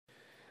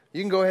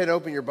You can go ahead and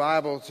open your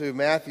Bible to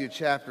Matthew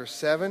chapter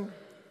 7. We're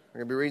going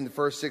to be reading the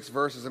first 6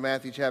 verses of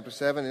Matthew chapter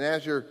 7. And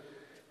as you're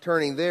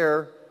turning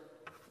there,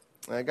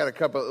 I got a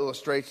couple of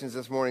illustrations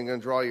this morning I'm going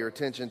to draw your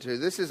attention to.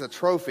 This is a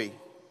trophy.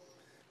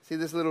 See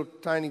this little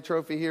tiny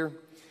trophy here?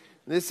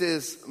 This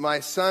is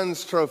my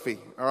son's trophy,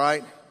 all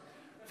right,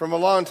 from a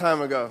long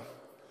time ago.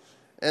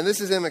 And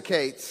this is Emma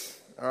Kate's,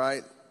 all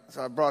right?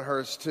 So I brought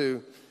hers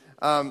too.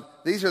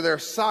 These are their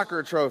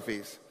soccer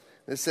trophies.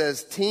 It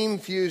says Team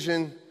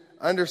Fusion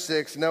Under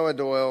 6, Noah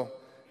Doyle,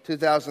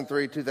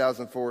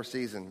 2003-2004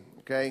 season,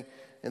 okay?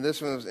 And this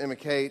one was Emma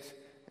Kate,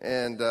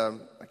 and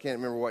I can't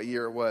remember what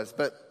year it was.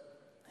 But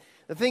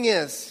the thing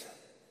is,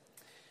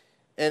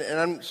 and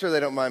I'm sure they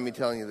don't mind me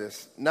telling you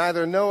this,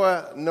 neither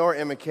Noah nor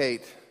Emma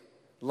Kate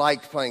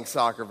liked playing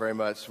soccer very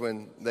much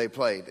when they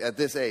played at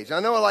this age.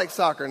 Now, Noah likes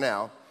soccer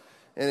now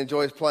and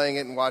enjoys playing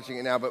it and watching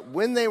it now, but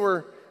when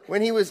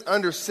he was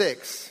under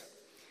 6,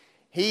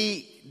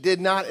 he did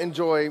not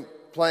enjoy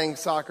playing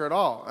soccer at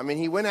all. I mean,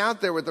 he went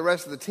out there with the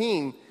rest of the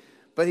team,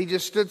 but he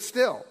just stood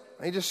still.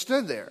 He just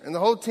stood there. And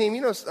the whole team,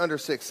 you know, under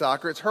 6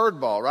 soccer, it's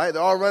herd ball, right?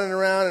 They're all running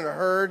around in a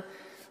herd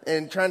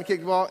and trying to kick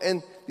the ball.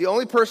 And the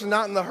only person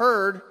not in the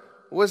herd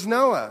was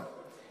Noah.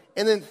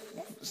 And then,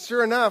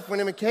 sure enough, when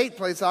Emma Kate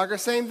played soccer,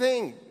 same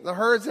thing. The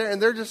herd's there,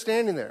 and they're just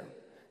standing there,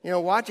 you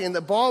know, watching. And the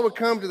ball would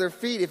come to their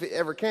feet if it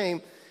ever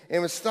came,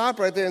 and would stop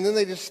right there, and then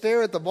they just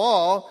stare at the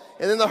ball,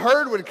 and then the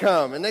herd would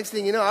come. And next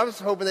thing you know, I was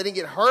hoping they didn't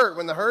get hurt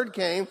when the herd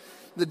came.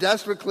 The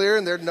dust would clear,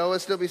 and there'd Noah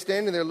still be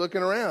standing there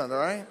looking around, all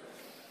right?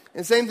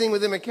 And same thing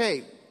with Emma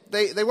Kate.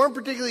 They weren't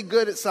particularly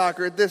good at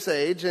soccer at this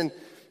age, and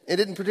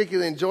didn't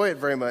particularly enjoy it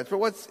very much. But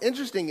what's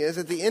interesting is,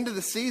 at the end of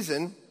the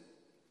season,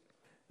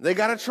 they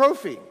got a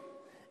trophy.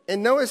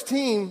 And Noah's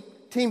team,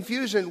 Team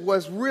Fusion,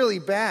 was really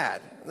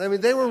bad. I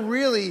mean, they were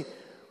really,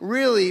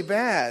 really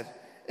bad.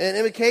 And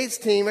Emma Kate's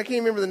team, I can't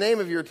remember the name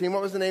of your team.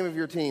 What was the name of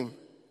your team?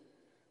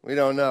 We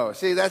don't know.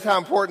 See, that's how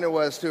important it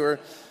was to her.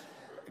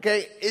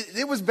 Okay,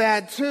 it was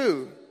bad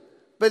too.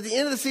 But at the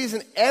end of the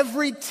season,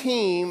 every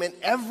team and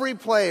every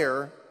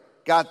player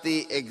got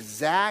the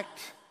exact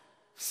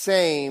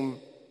same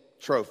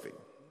trophy.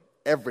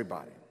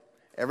 Everybody.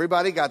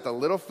 Everybody got the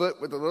little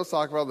foot with the little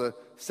soccer ball, the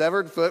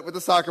severed foot with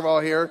the soccer ball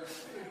here,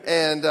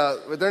 and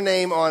with their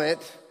name on it.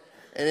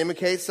 And Emma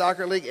Kate's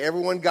Soccer League,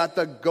 everyone got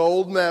the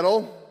gold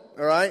medal.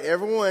 All right,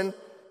 everyone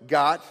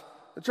got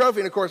the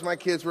trophy. And of course, my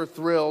kids were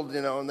thrilled,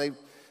 you know, and they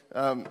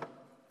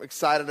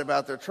excited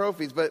about their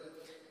trophies. But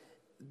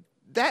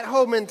that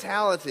whole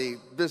mentality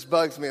just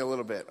bugs me a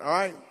little bit, all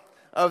right,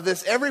 of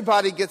this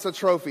everybody gets a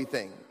trophy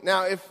thing.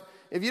 Now, if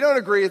you don't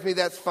agree with me,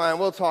 that's fine.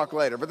 We'll talk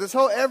later. But this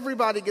whole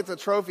everybody gets a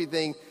trophy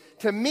thing,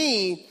 to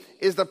me,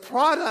 is the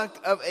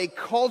product of a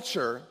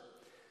culture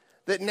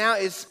that now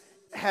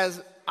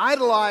has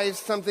idolized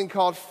something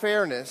called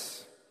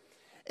fairness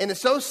and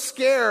is so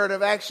scared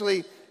of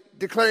actually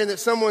declaring that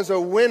someone's a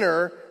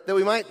winner that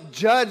we might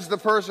judge the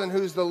person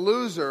who's the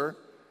loser,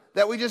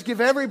 that we just give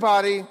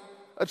everybody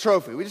a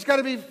trophy. We just got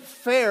to be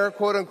fair,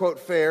 quote unquote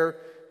fair,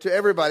 to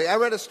everybody. I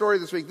read a story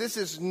this week. This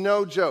is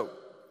no joke.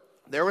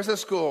 There was a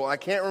school, I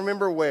can't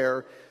remember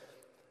where.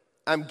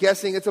 I'm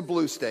guessing it's a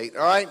blue state,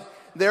 all right?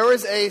 There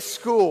was a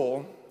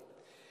school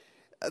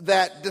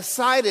that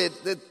decided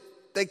that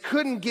they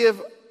couldn't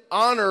give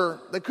honor,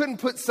 they couldn't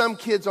put some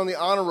kids on the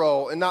honor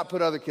roll and not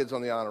put other kids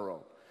on the honor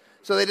roll.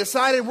 So they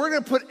decided we're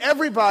going to put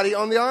everybody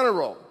on the honor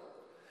roll.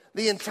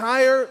 The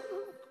entire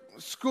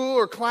school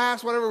or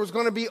class, whatever, was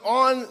going to be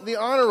on the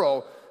honor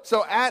roll.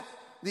 So at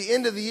the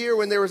end of the year,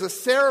 when there was a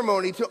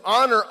ceremony to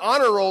honor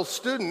roll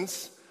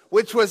students,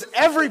 which was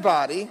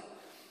everybody,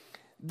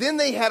 then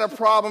they had a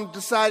problem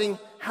deciding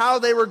how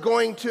they were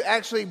going to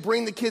actually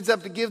bring the kids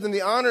up to give them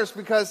the honors,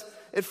 because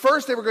at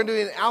first they were going to do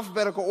it in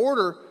alphabetical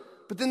order,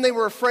 but then they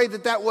were afraid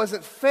that that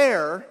wasn't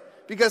fair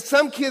because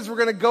some kids were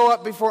going to go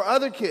up before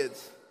other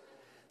kids.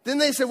 Then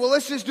they said, well,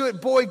 let's just do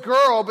it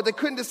boy-girl, but they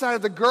couldn't decide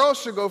if the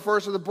girls should go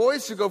first or the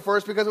boys should go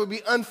first because it would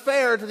be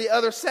unfair to the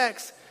other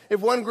sex if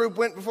one group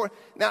went before.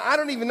 Now, I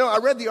don't even know. I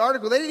read the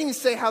article. They didn't even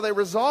say how they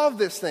resolved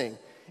this thing.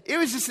 It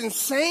was just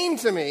insane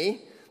to me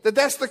that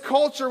that's the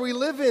culture we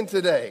live in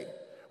today,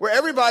 where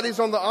everybody's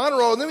on the honor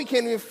roll, and then we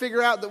can't even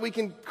figure out that we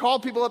can call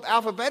people up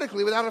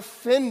alphabetically without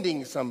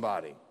offending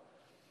somebody.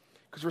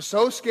 Because we're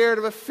so scared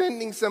of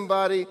offending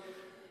somebody.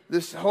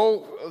 This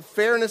whole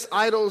fairness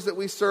idols that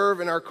we serve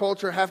in our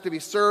culture have to be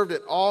served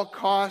at all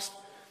costs.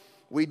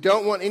 We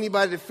don't want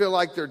anybody to feel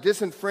like they're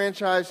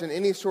disenfranchised in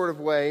any sort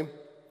of way.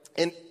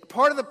 And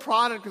part of the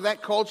product of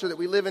that culture that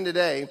we live in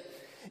today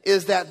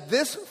is that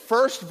this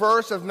first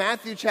verse of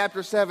Matthew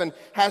chapter 7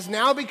 has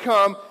now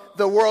become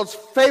the world's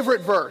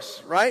favorite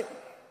verse, right?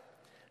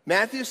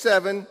 Matthew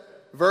 7,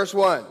 verse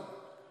 1.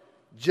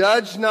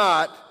 Judge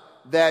not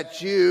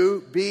that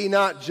you be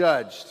not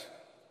judged.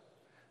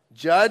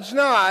 Judge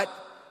not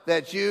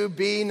that you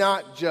be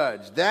not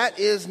judged. That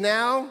is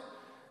now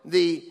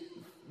the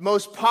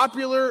most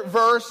popular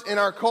verse in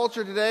our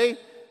culture today,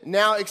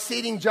 now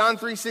exceeding John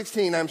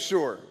 3:16, I'm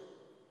sure.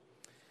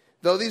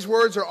 Though these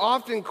words are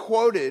often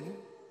quoted,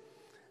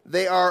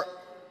 they are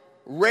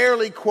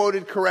rarely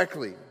quoted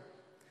correctly.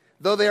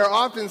 Though they are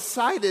often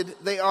cited,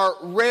 they are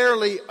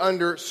rarely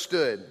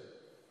understood.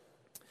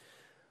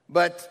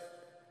 But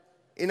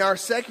in our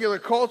secular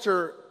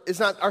culture,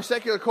 our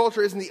secular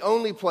culture isn't the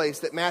only place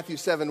that Matthew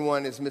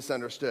 7:1 is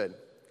misunderstood.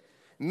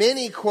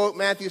 Many quote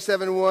Matthew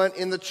 7:1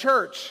 in the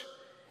church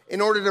in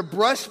order to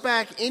brush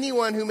back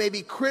anyone who may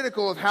be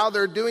critical of how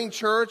they're doing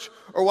church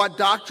or what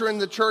doctrine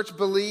the church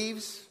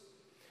believes.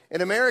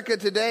 In America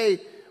today,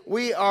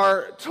 we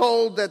are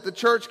told that the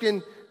church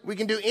we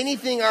can do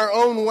anything our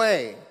own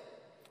way.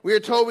 We are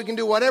told we can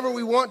do whatever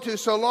we want to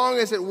so long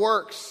as it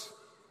works.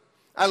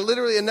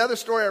 Another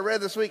story I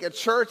read this week, a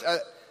church,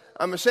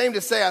 I'm ashamed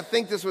to say, I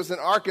think this was in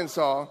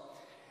Arkansas,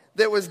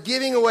 that was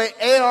giving away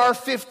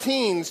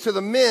AR-15s to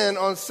the men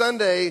on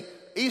Sunday,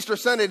 Easter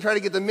Sunday, to try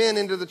to get the men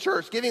into the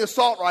church, giving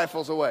assault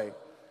rifles away.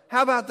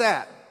 How about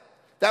that?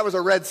 That was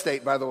a red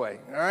state, by the way,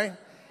 all right?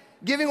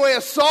 Giving away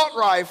assault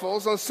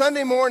rifles on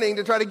Sunday morning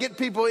to try to get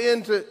people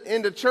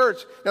into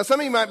church. Now, some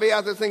of you might be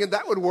out there thinking,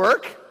 that would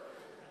work.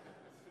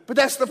 But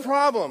that's the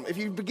problem. If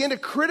you begin to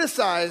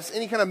criticize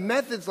any kind of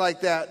methods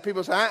like that,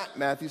 people say,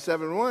 Matthew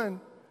 7:1,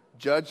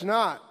 judge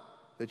not,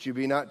 that you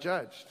be not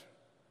judged.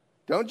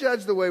 Don't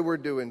judge the way we're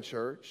doing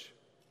church.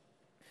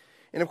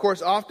 And of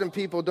course, often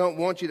people don't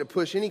want you to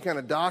push any kind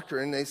of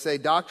doctrine. They say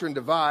doctrine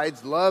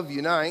divides, love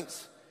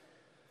unites.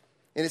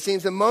 And it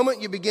seems the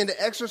moment you begin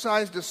to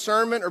exercise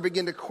discernment or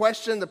begin to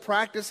question the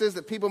practices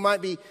that people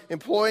might be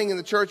employing in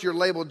the church, you're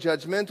labeled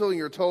judgmental, and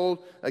you're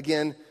told,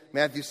 again,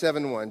 Matthew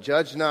 7:1,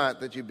 judge not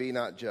that you be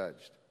not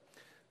judged.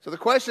 So the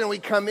question we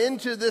come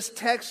into this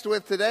text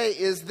with today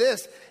is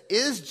this: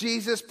 is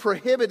Jesus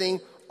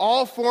prohibiting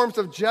all forms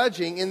of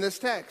judging in this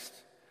text?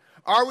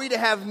 Are we to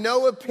have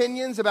no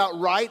opinions about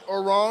right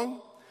or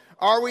wrong?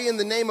 Are we, in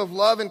the name of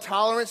love and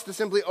tolerance, to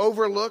simply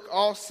overlook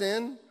all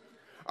sin?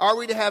 Are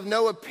we to have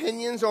no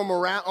opinions on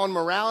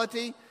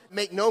morality,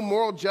 make no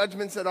moral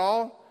judgments at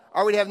all?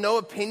 Are we to have no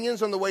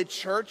opinions on the way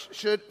church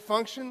should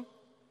function?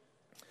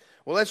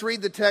 Well, let's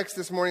read the text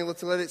this morning.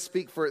 Let's let it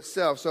speak for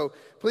itself. So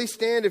please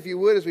stand, if you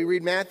would, as we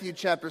read Matthew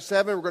chapter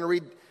 7. We're going to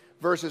read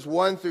verses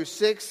 1 through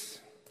 6.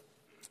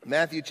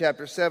 Matthew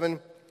chapter 7.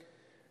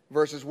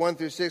 Verses 1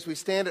 through 6, we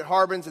stand at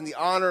Harbins in the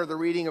honor of the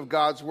reading of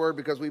God's Word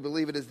because we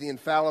believe it is the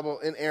infallible,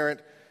 inerrant,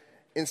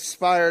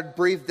 inspired,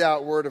 breathed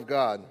out Word of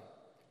God.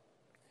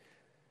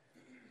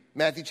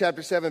 Matthew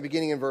chapter 7,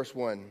 beginning in verse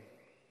 1.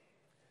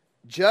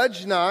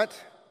 Judge not,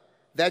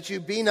 that you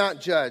be not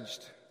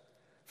judged.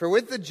 For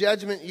with the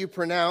judgment you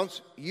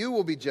pronounce, you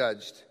will be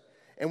judged.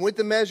 And with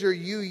the measure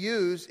you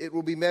use, it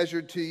will be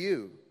measured to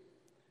you.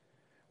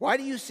 Why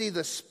do you see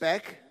the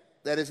speck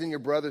that is in your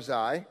brother's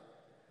eye,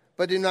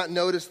 but do not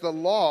notice the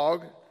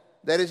log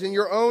that is in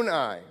your own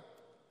eye?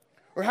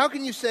 Or how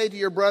can you say to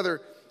your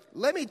brother,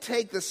 let me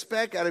take the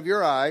speck out of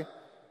your eye,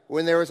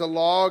 when there is a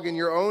log in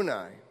your own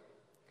eye?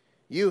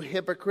 You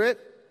hypocrite,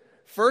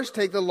 first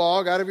take the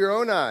log out of your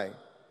own eye,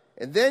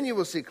 and then you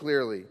will see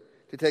clearly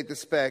to take the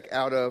speck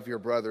out of your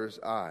brother's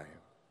eye.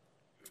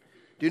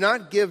 Do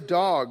not give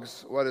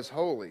dogs what is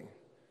holy,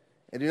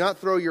 and do not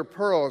throw your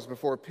pearls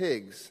before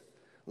pigs,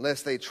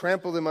 lest they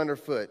trample them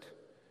underfoot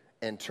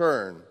and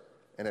turn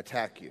and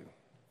attack you.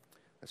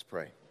 Let's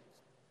pray.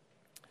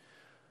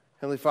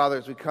 Heavenly Father,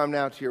 as we come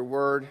now to your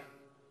word,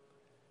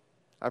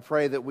 I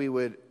pray that we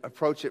would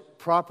approach it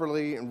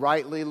properly and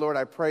rightly. Lord,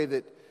 I pray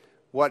that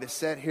what is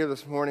said here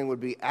this morning would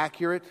be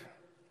accurate.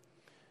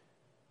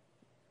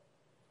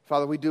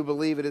 Father, we do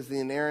believe it is the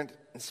inerrant,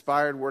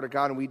 inspired word of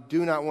God, and we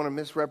do not want to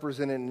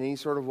misrepresent it in any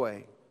sort of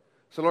way.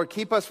 So, Lord,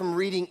 keep us from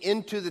reading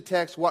into the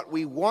text what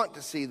we want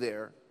to see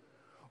there,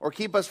 or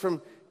keep us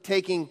from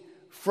taking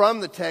from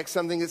the text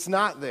something that's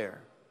not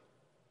there.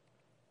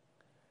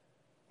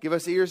 Give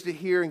us ears to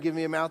hear and give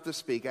me a mouth to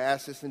speak. I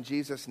ask this in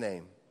Jesus'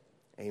 name.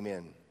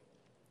 Amen.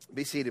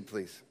 Be seated,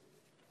 please.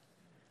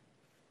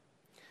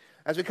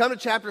 As we come to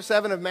chapter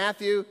 7 of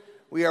Matthew,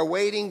 we are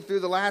wading through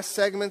the last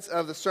segments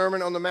of the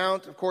Sermon on the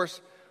Mount. Of course,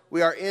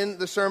 we are in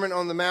the Sermon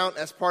on the Mount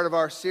as part of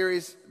our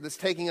series that's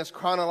taking us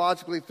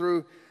chronologically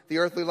through the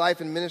earthly life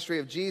and ministry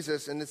of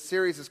Jesus, and this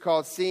series is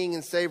called Seeing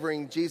and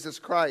Savoring Jesus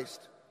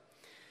Christ.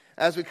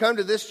 As we come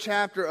to this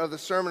chapter of the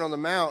Sermon on the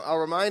Mount, I'll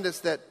remind us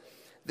that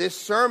this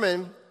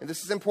sermon, and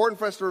this is important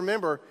for us to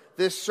remember,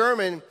 this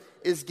sermon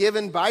is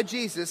given by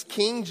Jesus,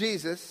 King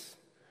Jesus,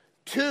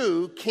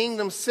 to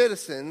kingdom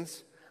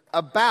citizens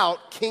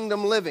about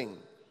kingdom living.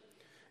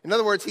 In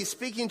other words, he's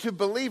speaking to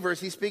believers,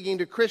 he's speaking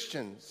to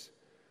Christians.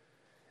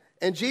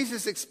 And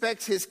Jesus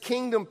expects his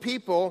kingdom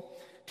people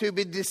to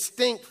be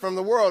distinct from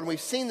the world. And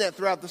we've seen that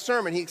throughout the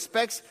sermon. He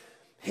expects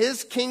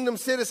his kingdom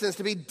citizens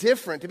to be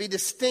different, to be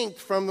distinct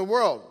from the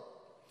world.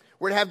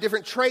 We're to have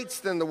different traits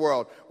than the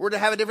world. We're to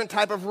have a different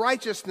type of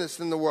righteousness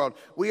than the world.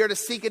 We are to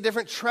seek a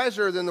different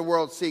treasure than the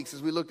world seeks,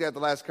 as we looked at the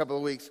last couple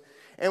of weeks.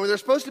 And there's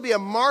supposed to be a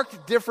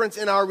marked difference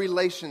in our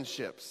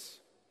relationships.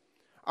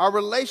 Our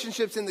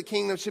relationships in the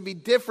kingdom should be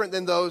different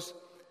than those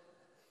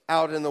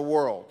out in the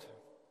world.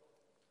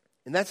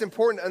 And that's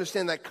important to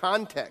understand that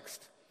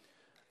context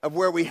of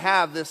where we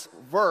have this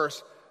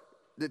verse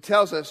that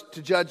tells us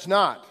to judge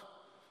not.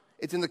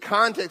 It's in the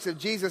context of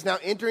Jesus now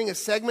entering a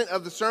segment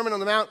of the Sermon on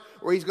the Mount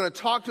where he's going to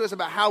talk to us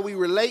about how we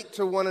relate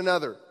to one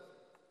another.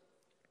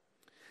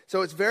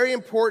 So it's very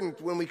important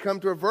when we come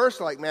to a verse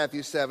like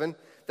Matthew 7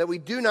 that we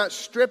do not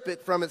strip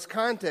it from its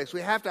context.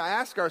 We have to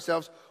ask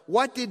ourselves,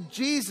 what did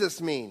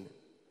Jesus mean?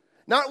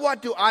 Not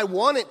what do I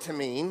want it to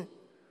mean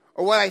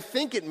or what I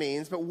think it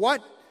means, but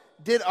what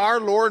did our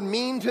Lord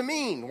mean to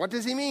mean? What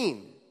does he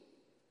mean?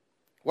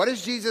 What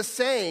is Jesus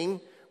saying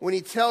when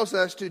he tells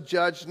us to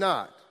judge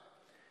not?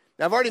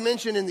 Now, I've already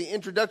mentioned in the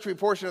introductory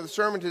portion of the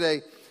sermon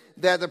today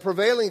that the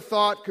prevailing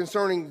thought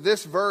concerning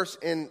this verse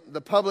in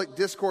the public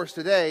discourse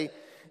today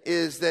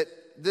is that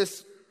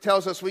this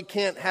tells us we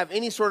can't have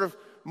any sort of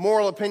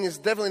moral opinions,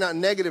 definitely not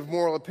negative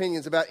moral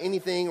opinions about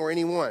anything or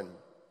anyone.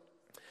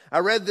 I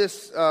read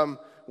this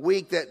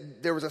week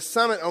that there was a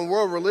summit on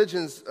world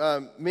religions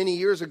many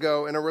years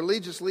ago, and a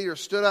religious leader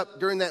stood up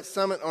during that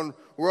summit on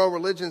world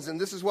religions, and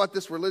this is what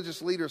this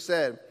religious leader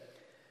said.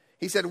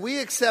 He said, "We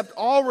accept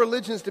all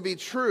religions to be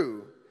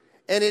true,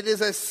 and it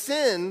is a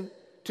sin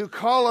to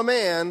call a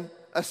man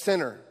a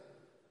sinner."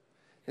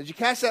 Did you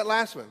catch that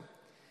last one?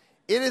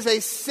 It is a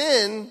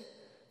sin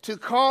to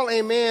call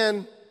a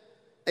man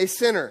a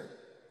sinner.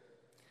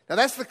 Now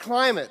that's the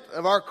climate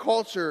of our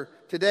culture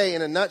today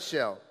in a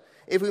nutshell.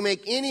 If we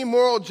make any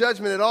moral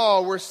judgment at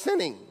all, we're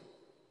sinning.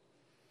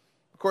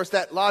 Of course,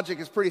 that logic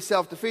is pretty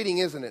self-defeating,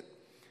 isn't it?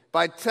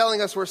 By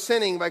telling us we're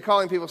sinning, by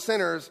calling people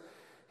sinners,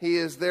 he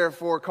is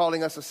therefore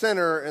calling us a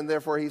sinner, and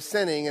therefore he's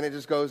sinning, and it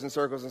just goes in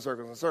circles and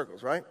circles and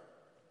circles, right?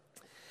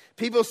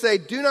 People say,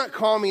 "Do not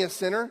call me a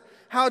sinner.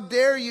 How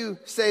dare you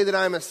say that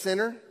I'm a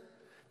sinner?"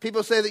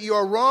 People say that you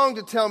are wrong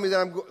to tell me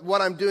that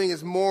what I'm doing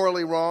is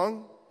morally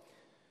wrong.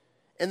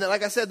 And that,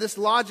 like I said, this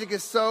logic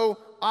is so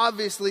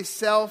obviously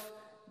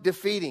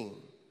self-defeating.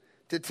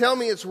 To tell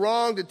me it's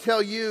wrong to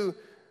tell you,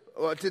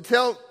 to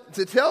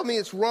tell me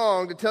it's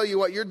wrong to tell you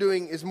what you're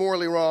doing is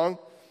morally wrong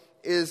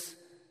is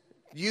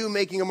you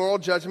making a moral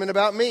judgment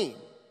about me.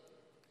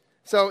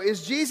 So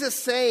is Jesus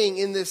saying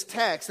in this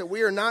text that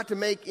we are not to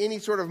make any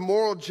sort of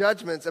moral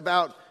judgments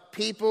about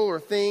people or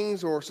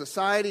things or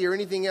society or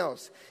anything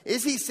else?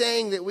 Is he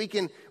saying that we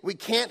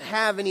can't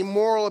have any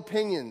moral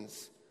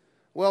opinions?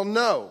 Well,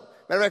 no.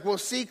 Matter of fact, we'll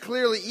see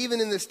clearly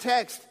even in this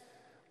text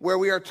where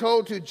we are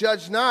told to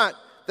judge not,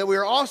 that we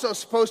are also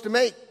supposed to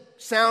make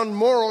sound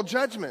moral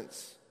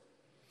judgments.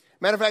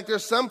 Matter of fact,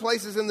 there's some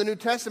places in the New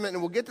Testament,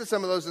 and we'll get to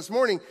some of those this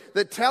morning,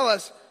 that tell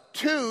us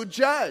to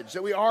judge,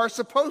 that we are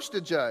supposed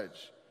to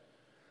judge.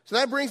 So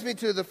that brings me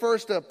to the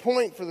first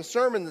point for the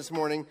sermon this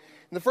morning.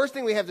 And the first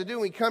thing we have to do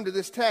when we come to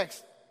this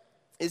text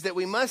is that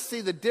we must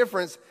see the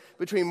difference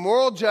between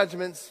moral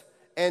judgments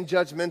and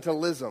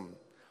judgmentalism.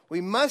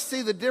 We must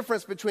see the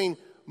difference between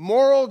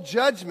moral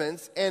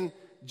judgments and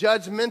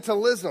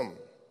judgmentalism.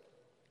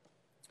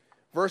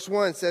 Verse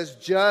 1 says,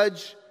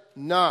 "Judge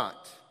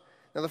not."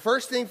 Now, the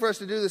first thing for us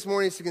to do this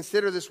morning is to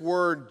consider this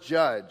word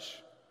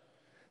judge.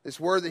 This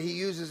word that he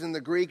uses in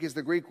the Greek is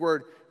the Greek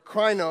word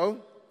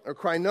krino,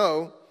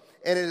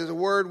 and it is a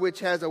word which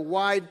has a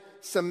wide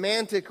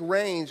semantic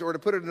range, or to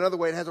put it another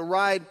way, it has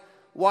a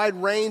wide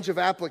range of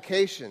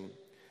application.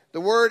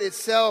 The word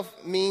itself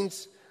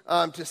means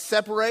to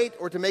separate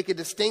or to make a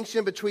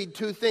distinction between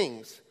two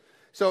things.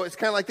 So it's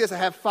kind of like this. I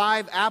have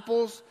 5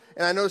 apples,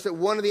 and I notice that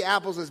one of the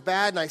apples is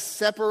bad, and I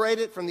separate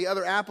it from the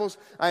other apples.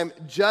 I am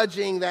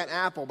judging that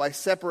apple by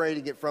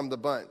separating it from the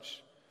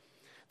bunch.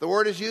 The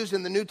word is used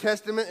in the New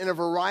Testament in a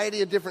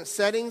variety of different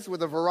settings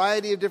with a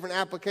variety of different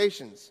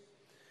applications.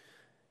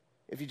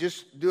 If you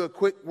just do a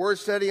quick word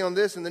study on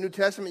this in the New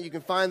Testament, you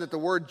can find that the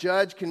word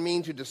judge can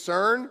mean to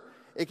discern.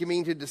 It can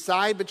mean to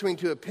decide between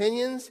two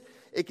opinions.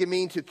 It can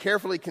mean to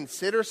carefully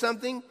consider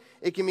something.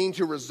 It can mean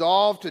to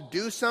resolve to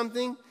do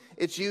something.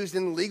 It's used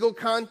in legal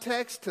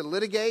context to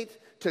litigate,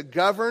 to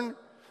govern.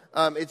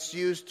 It's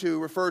used to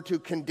refer to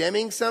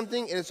condemning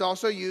something, and it's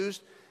also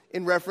used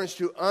in reference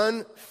to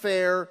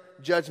unfair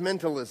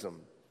judgmentalism.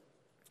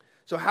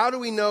 So how do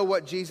we know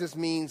what Jesus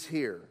means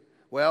here?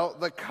 Well,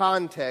 the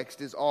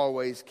context is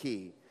always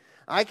key.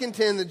 I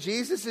contend that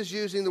Jesus is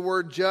using the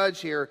word judge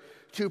here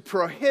to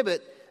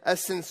prohibit a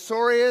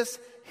censorious,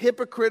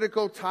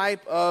 hypocritical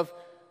type of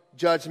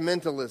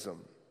judgmentalism.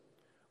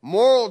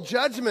 Moral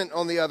judgment,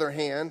 on the other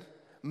hand,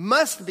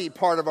 must be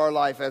part of our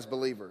life as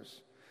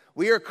believers.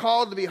 We are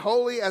called to be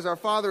holy as our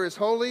Father is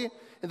holy,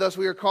 and thus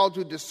we are called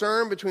to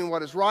discern between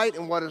what is right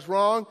and what is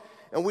wrong,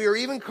 and we are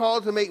even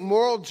called to make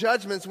moral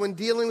judgments when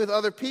dealing with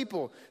other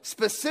people,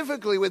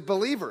 specifically with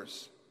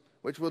believers,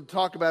 which we'll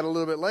talk about a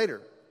little bit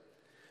later.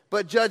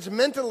 But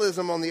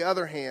judgmentalism, on the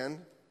other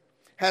hand,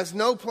 has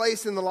no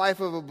place in the life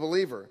of a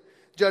believer.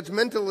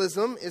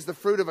 Judgmentalism is the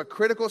fruit of a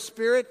critical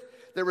spirit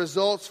that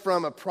results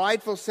from a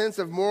prideful sense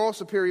of moral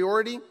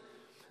superiority.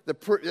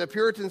 The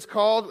Puritans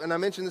called, and I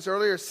mentioned this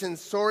earlier, a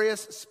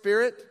censorious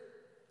spirit.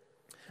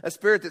 A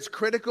spirit that's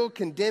critical,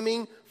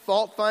 condemning,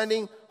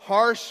 fault-finding,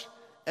 harsh,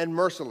 and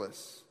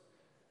merciless.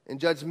 And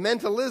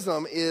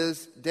judgmentalism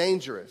is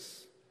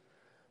dangerous.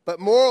 But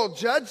moral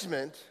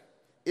judgment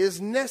is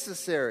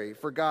necessary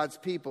for God's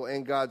people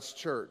and God's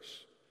church.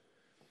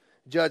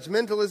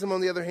 Judgmentalism,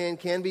 on the other hand,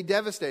 can be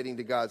devastating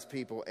to God's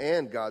people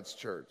and God's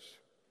church.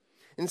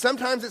 And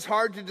sometimes it's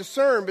hard to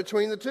discern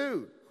between the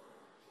two.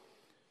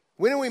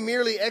 When are we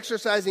merely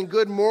exercising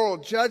good moral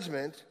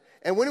judgment,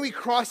 and when are we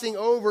crossing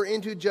over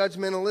into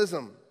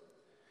judgmentalism?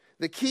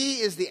 The key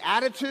is the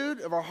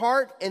attitude of our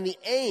heart and the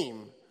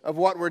aim of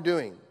what we're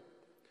doing.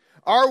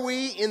 Are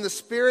we in the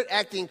Spirit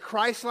acting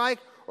Christ-like,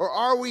 or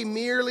are we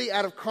merely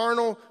out of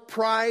carnal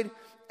pride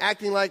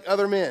acting like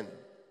other men?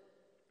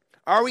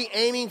 Are we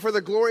aiming for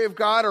the glory of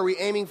God, or are we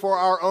aiming for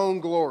our own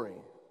glory?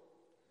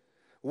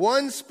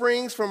 One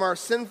springs from our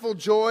sinful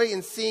joy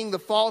in seeing the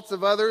faults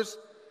of others,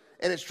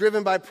 and it's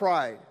driven by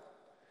pride.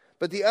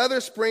 But the other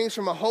springs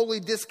from a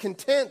holy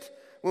discontent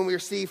when we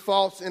see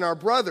faults in our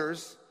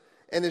brothers,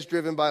 and is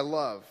driven by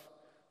love.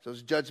 So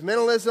it's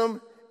judgmentalism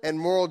and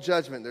moral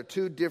judgment. They're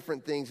two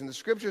different things. And the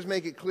scriptures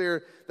make it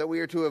clear that we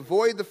are to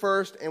avoid the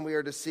first and we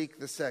are to seek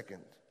the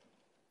second.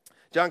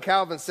 John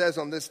Calvin says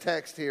on this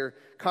text here,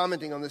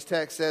 commenting on this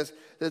text, says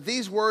that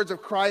these words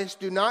of Christ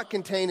do not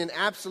contain an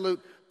absolute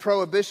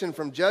prohibition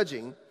from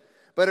judging,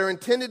 but are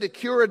intended to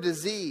cure a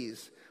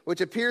disease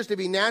which appears to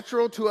be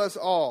natural to us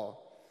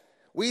all.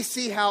 We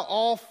see how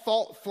all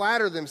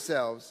flatter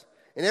themselves,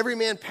 and every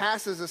man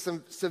passes a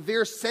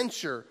severe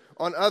censure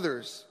on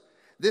others.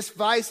 This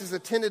vice is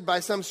attended by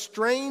some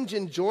strange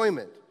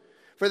enjoyment,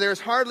 for there is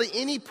hardly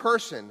any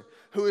person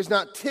who is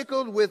not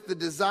tickled with the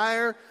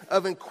desire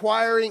of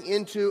inquiring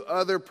into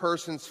other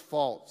persons'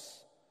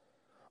 faults.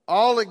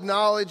 All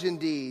acknowledge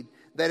indeed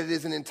that it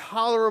is an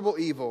intolerable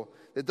evil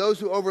that those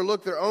who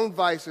overlook their own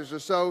vices are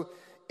so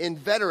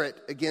inveterate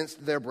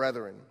against their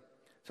brethren.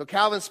 So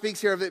Calvin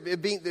speaks here of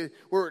it being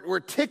we're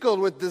tickled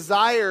with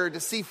desire to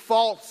see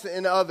faults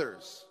in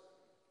others.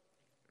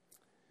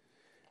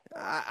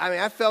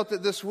 I felt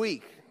it this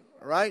week,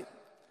 right?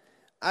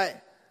 I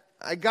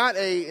got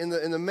in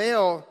the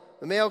mail.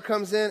 The mail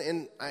comes in,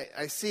 and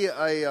I see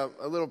a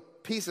little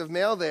piece of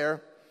mail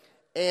there,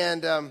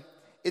 and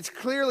it's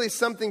clearly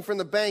something from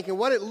the bank. And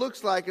what it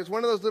looks like is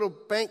one of those little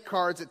bank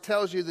cards that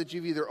tells you that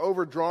you've either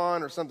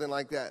overdrawn or something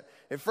like that.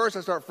 At first,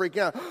 I start freaking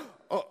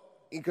out,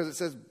 because it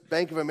says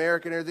Bank of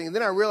America and everything. And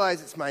then I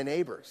realize it's my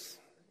neighbor's.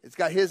 It's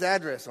got his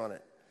address on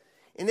it.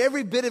 And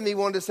every bit of me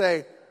wanted to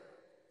say,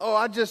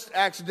 I just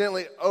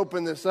accidentally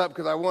opened this up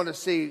because I want to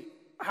see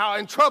how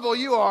in trouble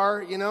you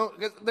are,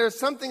 There's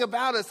something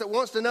about us that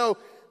wants to know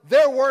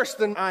they're worse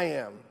than I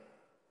am.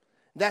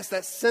 That's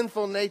that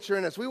sinful nature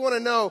in us. We want to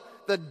know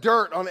the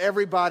dirt on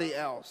everybody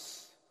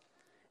else.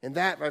 And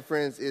that, my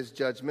friends, is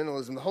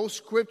judgmentalism. The whole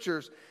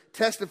scriptures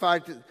testify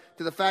to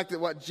the fact that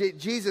what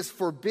Jesus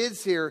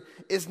forbids here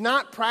is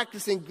not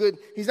practicing good.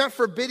 He's not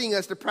forbidding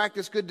us to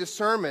practice good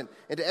discernment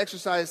and to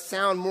exercise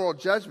sound moral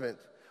judgment.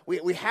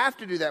 We have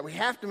to do that. We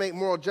have to make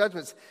moral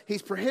judgments.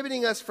 He's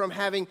prohibiting us from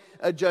having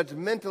a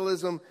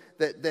judgmentalism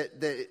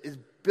that is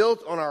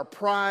built on our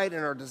pride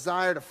and our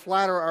desire to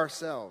flatter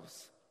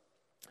ourselves.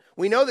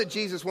 We know that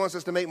Jesus wants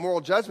us to make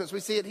moral judgments. We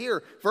see it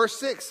here. Verse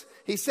 6,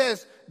 he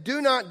says,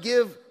 "Do not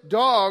give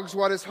dogs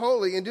what is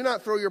holy, and do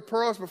not throw your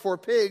pearls before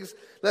pigs,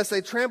 lest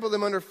they trample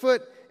them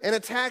underfoot and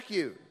attack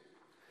you."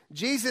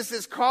 Jesus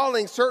is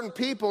calling certain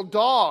people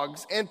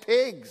dogs and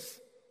pigs.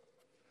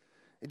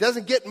 It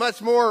doesn't get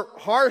much more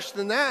harsh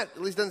than that.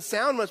 At least it doesn't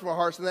sound much more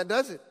harsh than that,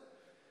 does it?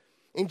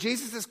 And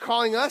Jesus is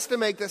calling us to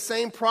make the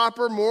same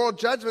proper moral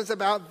judgments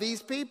about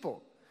these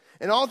people.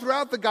 And all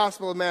throughout the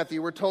Gospel of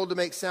Matthew, we're told to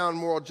make sound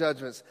moral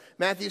judgments.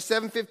 Matthew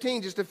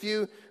 7:15, just a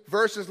few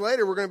verses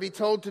later, we're going to be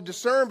told to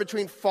discern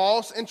between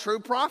false and true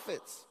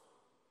prophets.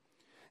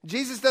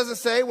 Jesus doesn't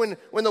say when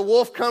the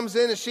wolf comes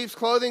in sheep's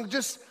clothing,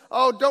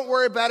 don't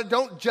worry about it,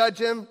 don't judge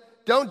him.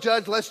 Don't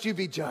judge lest you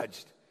be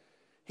judged.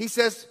 He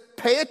says,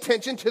 pay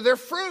attention to their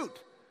fruit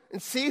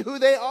and see who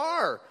they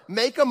are.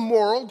 Make a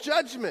moral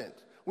judgment.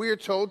 We are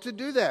told to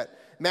do that.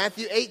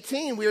 Matthew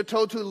 18, we are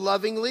told to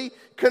lovingly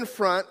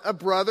confront a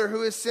brother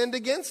who has sinned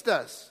against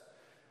us.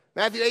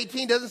 Matthew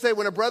 18 doesn't say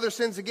when a brother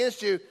sins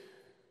against you,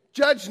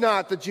 judge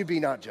not that you be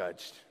not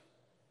judged.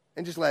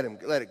 And just let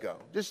it go.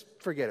 Just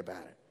forget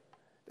about it.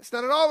 That's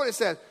not at all what it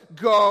says.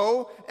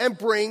 Go and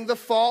bring the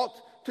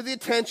fault to the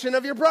attention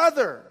of your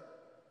brother.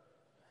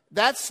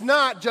 That's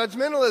not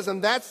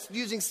judgmentalism. That's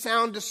using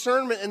sound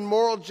discernment and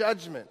moral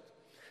judgment.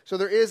 So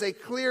there is a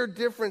clear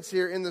difference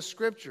here in the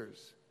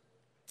scriptures.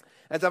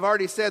 As I've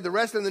already said, the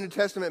rest of the New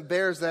Testament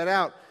bears that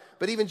out.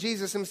 But even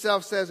Jesus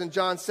himself says in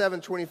John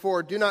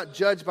 7:24, "Do not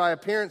judge by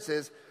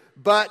appearances,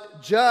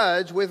 but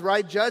judge with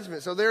right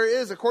judgment." So there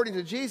is, according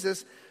to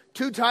Jesus,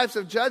 two types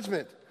of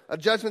judgment. A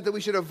judgment that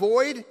we should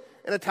avoid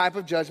and a type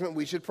of judgment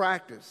we should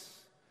practice.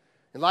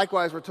 And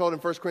likewise, we're told in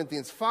 1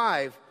 Corinthians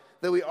 5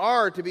 that we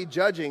are to be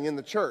judging in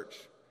the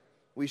church.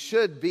 We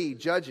should be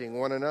judging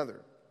one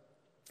another.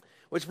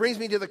 Which brings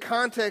me to the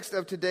context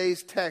of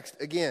today's text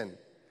again.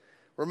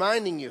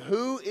 Reminding you,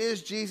 who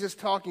is Jesus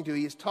talking to?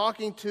 He is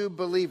talking to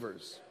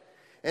believers.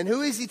 And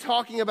who is he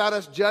talking about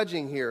us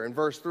judging here in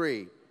verse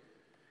 3?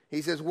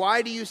 He says,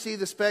 "Why do you see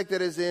the speck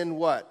that is in"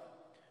 what?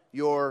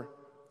 "Your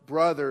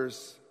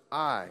brother's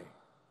eye."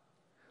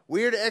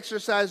 We are to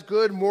exercise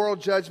good moral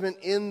judgment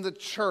in the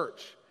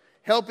church.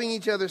 helping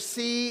each other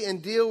see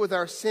and deal with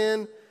our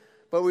sin,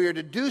 but we are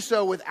to do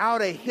so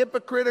without a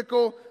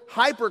hypocritical,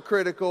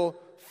 hypercritical,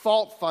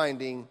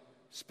 fault-finding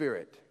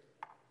spirit.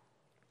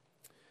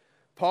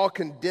 Paul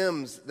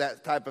condemns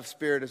that type of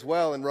spirit as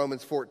well in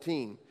Romans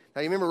 14.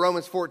 Now, you remember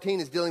Romans 14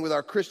 is dealing with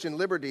our Christian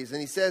liberties,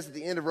 and he says at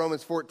the end of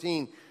Romans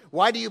 14,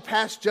 "Why do you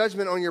pass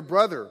judgment on your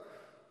brother?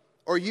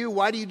 Or you,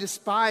 why do you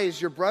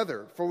despise your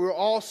brother? For we will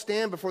all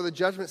stand before the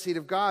judgment seat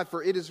of God,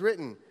 for it is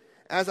written,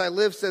 'As I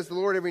live, says the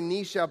Lord, every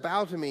knee shall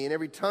bow to me, and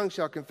every tongue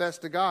shall confess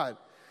to God.'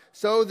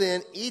 So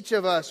then, each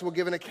of us will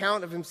give an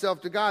account of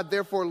himself to God.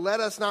 Therefore,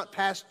 let us not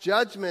pass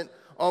judgment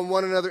on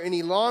one another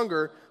any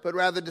longer, but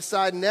rather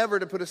decide never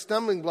to put a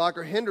stumbling block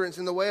or hindrance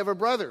in the way of a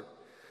brother."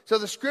 So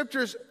the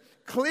scriptures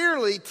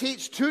clearly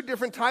teach two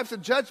different types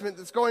of judgment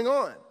that's going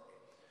on.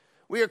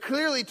 We are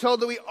clearly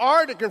told that we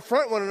are to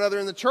confront one another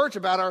in the church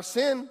about our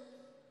sin,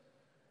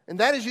 and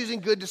that is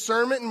using good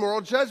discernment and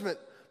moral judgment.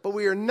 But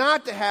we are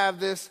not to have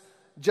this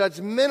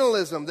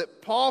judgmentalism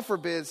that Paul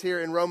forbids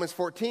here in Romans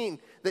 14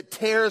 that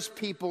tears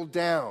people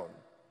down.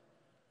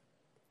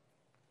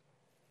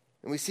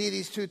 And we see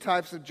these two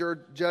types of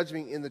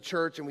judgment in the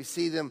church, and we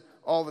see them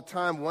all the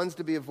time. One's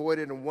to be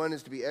avoided and one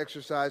is to be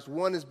exercised.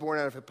 One is born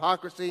out of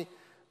hypocrisy,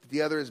 but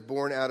the other is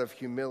born out of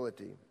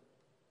humility.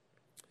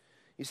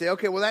 You say,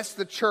 okay, well, that's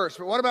the church,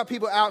 but what about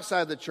people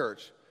outside the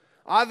church?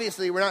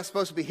 Obviously, we're not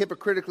supposed to be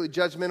hypocritically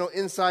judgmental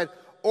inside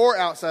or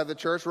outside the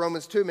church.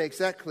 Romans 2 makes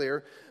that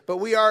clear. But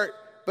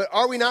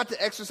are we not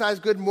to exercise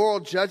good moral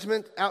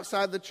judgment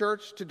outside the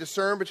church, to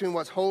discern between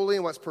what's holy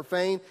and what's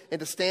profane, and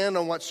to stand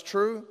on what's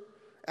true?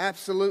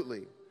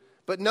 Absolutely.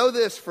 But know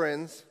this,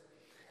 friends,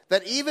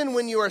 that even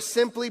when you are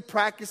simply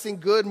practicing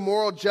good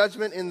moral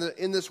judgment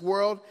in this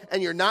world,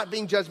 and you're not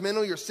being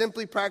judgmental, you're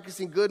simply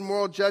practicing good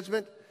moral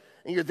judgment,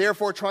 and you're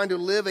therefore trying to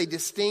live a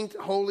distinct,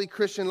 holy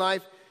Christian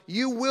life,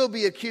 you will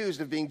be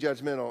accused of being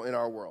judgmental in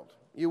our world.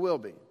 You will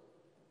be.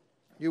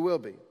 You will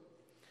be.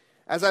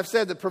 As I've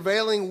said, the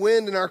prevailing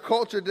wind in our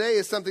culture today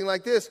is something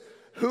like this: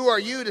 who are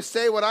you to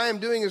say what I am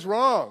doing is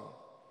wrong?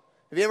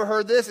 Have you ever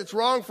heard this? It's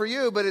wrong for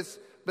you, but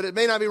it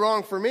may not be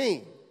wrong for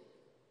me.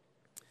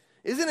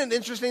 Isn't it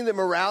interesting that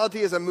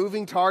morality is a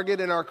moving target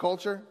in our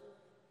culture?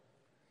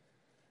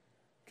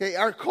 Okay,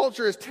 our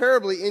culture is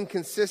terribly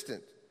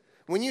inconsistent.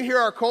 When you hear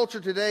our culture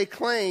today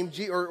claim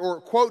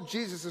or quote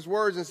Jesus'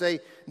 words and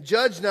say,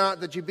 "Judge not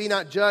that you be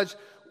not judged,"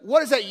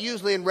 what is that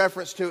usually in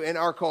reference to in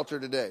our culture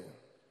today?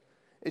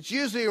 It's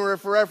usually in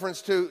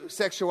reference to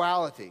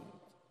sexuality,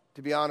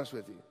 to be honest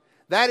with you.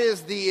 That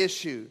is the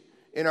issue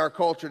in our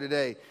culture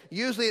today.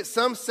 Usually it's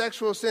some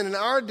sexual sin. In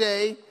our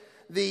day,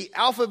 the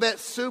alphabet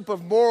soup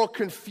of moral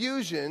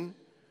confusion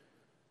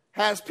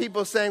has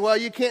people saying, well,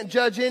 you can't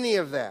judge any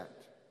of that.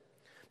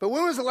 But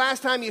when was the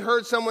last time you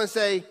heard someone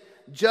say,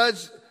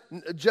 judge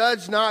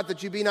not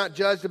that you be not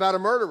judged about a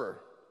murderer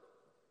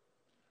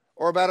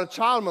or about a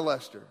child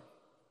molester?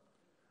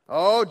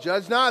 Oh,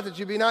 judge not that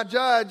you be not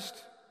judged.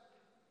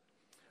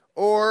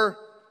 Or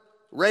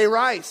Ray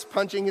Rice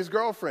punching his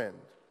girlfriend.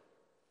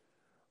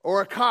 Or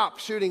a cop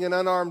shooting an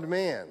unarmed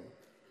man.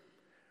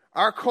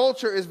 Our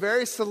culture is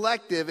very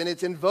selective in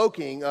its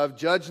invoking of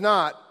judge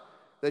not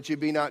that you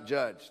be not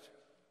judged.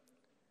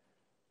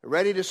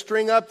 Ready to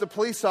string up the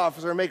police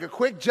officer and make a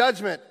quick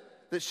judgment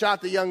that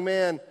shot the young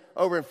man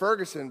over in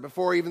Ferguson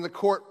before even the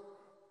court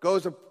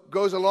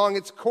goes along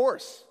its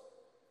course.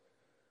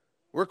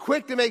 We're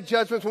quick to make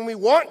judgments when we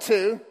want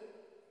to,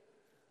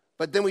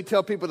 but then we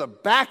tell people to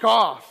back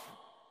off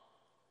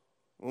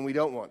when we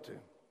don't want to.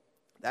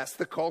 That's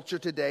the culture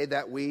today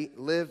that we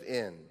live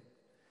in.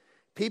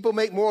 People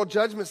make moral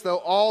judgments, though,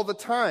 all the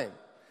time.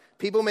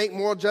 People make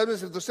moral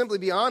judgments, if they'll simply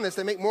be honest,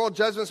 they make moral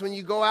judgments when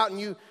you go out and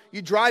you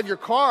drive your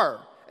car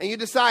and you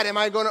decide, am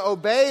I going to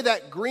obey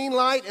that green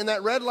light and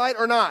that red light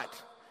or not?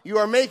 You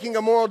are making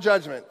a moral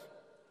judgment.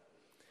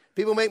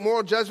 People make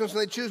moral judgments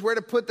when they choose where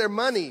to put their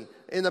money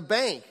in the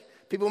bank.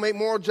 People make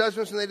moral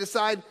judgments when they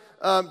decide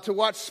to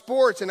watch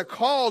sports and a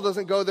call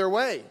doesn't go their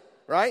way,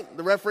 right?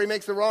 The referee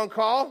makes the wrong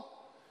call.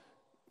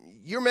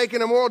 You're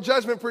making a moral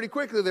judgment pretty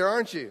quickly there,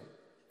 aren't you?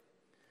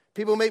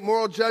 People make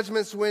moral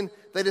judgments when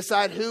they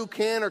decide who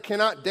can or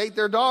cannot date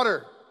their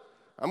daughter.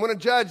 I'm going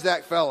to judge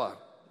that fella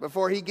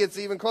before he gets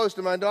even close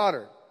to my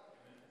daughter.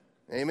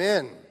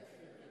 Amen.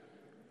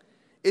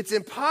 It's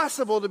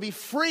impossible to be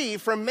free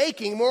from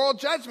making moral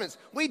judgments.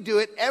 We do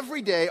it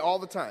every day, all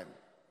the time.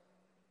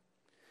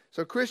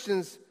 So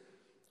Christians,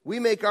 we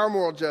make our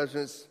moral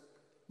judgments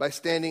by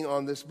standing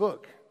on this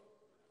book,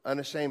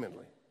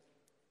 unashamedly.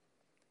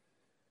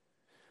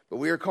 But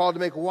we are called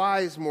to make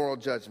wise moral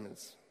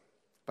judgments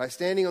by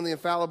standing on the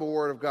infallible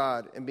Word of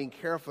God and being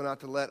careful not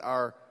to let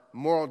our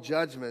moral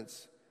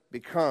judgments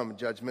become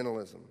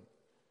judgmentalism.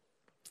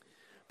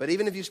 But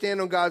even if you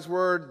stand on God's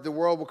Word, the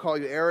world will call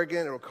you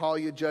arrogant. It will call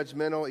you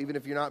judgmental, even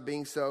if you're not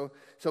being so.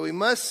 So we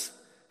must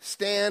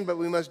stand, but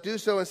we must do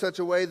so in such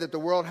a way that the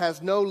world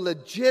has no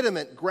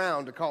legitimate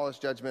ground to call us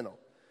judgmental.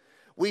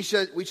 We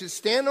should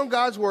stand on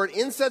God's Word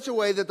in such a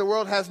way that the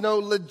world has no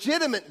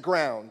legitimate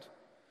ground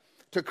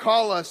to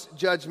call us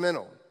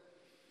judgmental.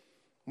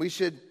 We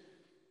should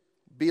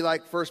Be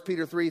like 1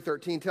 Peter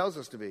 3:13 tells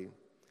us to be.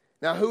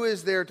 Now who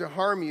is there to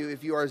harm you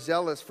if you are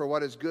zealous for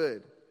what is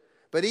good?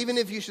 But even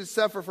if you should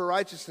suffer for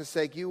righteousness'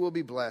 sake, you will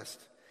be blessed.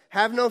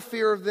 Have no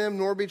fear of them,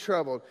 nor be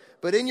troubled.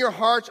 But in your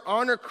hearts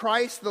honor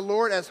Christ the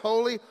Lord as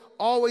holy,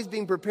 always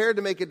being prepared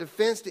to make a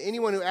defense to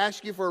anyone who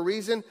asks you for a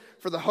reason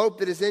for the hope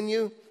that is in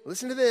you.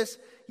 Listen to this.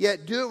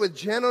 Yet do it with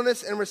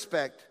gentleness and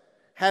respect,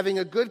 having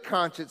a good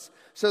conscience,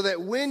 so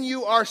that when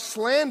you are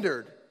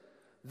slandered,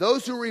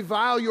 those who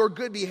revile your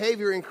good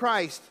behavior in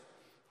Christ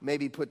may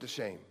be put to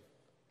shame.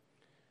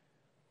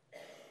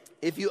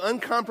 If you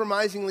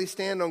uncompromisingly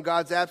stand on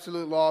God's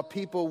absolute law,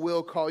 people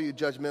will call you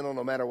judgmental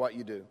no matter what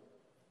you do.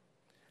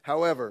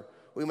 However,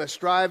 we must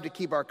strive to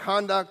keep our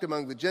conduct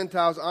among the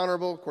Gentiles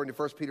honorable, according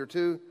to 1 Peter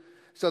 2,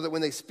 so that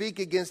when they speak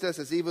against us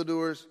as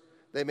evildoers,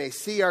 they may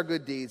see our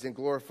good deeds and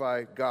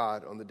glorify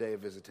God on the day of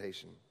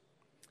visitation.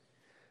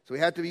 So we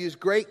have to use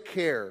great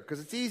care, because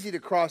it's easy to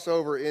cross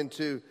over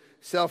into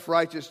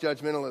self-righteous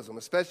judgmentalism,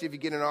 especially if you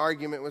get in an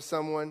argument with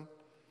someone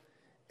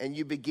and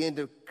you begin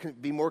to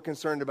be more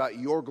concerned about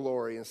your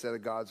glory instead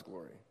of God's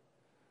glory.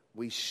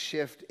 We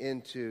shift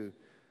into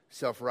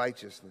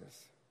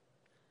self-righteousness.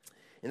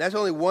 And that's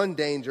only one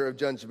danger of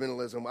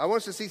judgmentalism. I want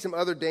us to see some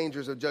other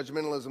dangers of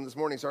judgmentalism this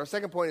morning. So our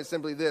second point is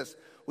simply this.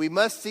 We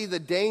must see the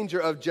danger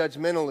of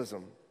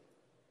judgmentalism.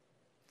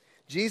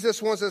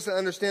 Jesus wants us to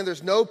understand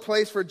there's no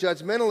place for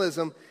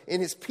judgmentalism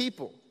in his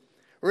people.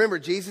 Remember,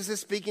 Jesus is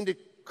speaking to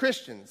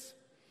Christians.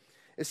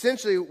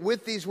 Essentially,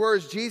 with these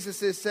words,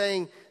 Jesus is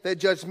saying that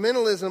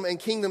judgmentalism and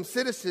kingdom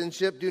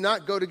citizenship do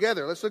not go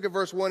together. Let's look at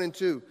verse 1 and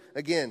 2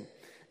 again.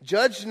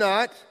 Judge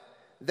not,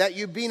 that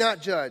you be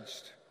not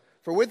judged.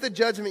 For with the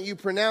judgment you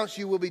pronounce,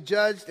 you will be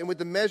judged, and with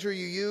the measure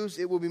you use,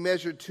 it will be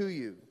measured to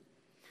you.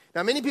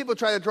 Now, many people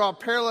try to draw a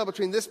parallel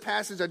between this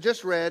passage I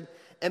just read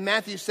and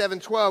Matthew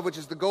 7:12, which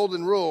is the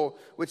golden rule,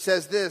 which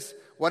says this: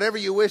 whatever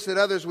you wish that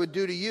others would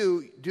do to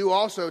you, do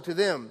also to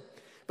them.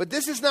 But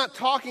this is not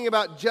talking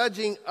about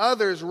judging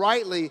others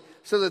rightly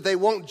so that they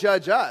won't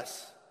judge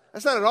us.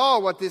 That's not at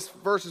all what this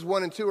verses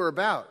 1 and 2 are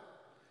about.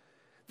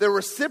 The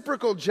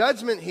reciprocal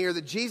judgment here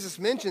that Jesus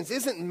mentions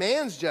isn't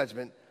man's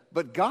judgment,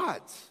 but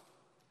God's.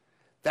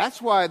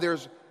 That's why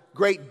there's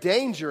great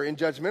danger in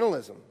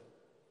judgmentalism.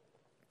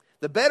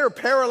 The better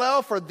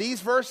parallel for these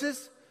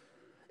verses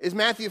is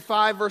Matthew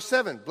 5, verse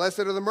 7. Blessed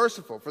are the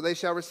merciful, for they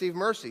shall receive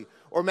mercy.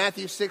 Or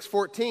Matthew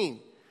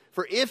 6:14.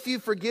 For if you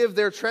forgive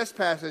their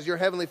trespasses, your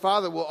heavenly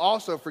Father will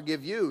also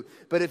forgive you.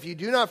 But if you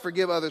do not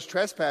forgive others'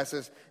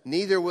 trespasses,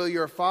 neither will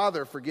your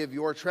Father forgive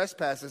your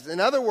trespasses.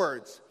 In other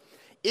words,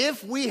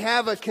 if we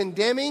have a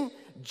condemning,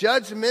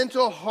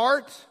 judgmental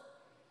heart,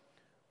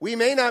 we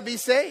may not be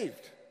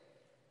saved.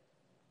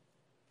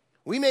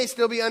 We may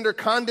still be under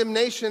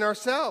condemnation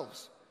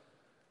ourselves.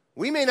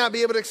 We may not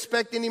be able to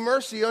expect any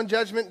mercy on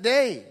Judgment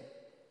Day.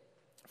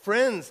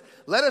 Friends,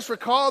 let us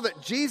recall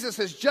that Jesus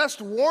has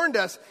just warned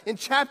us in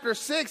chapter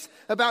 6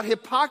 about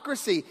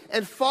hypocrisy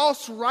and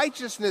false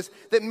righteousness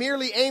that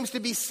merely aims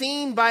to be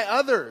seen by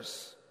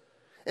others.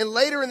 And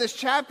later in this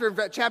chapter,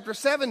 chapter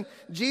 7,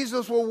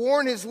 Jesus will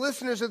warn his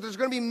listeners that there's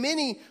going to be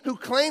many who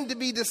claim to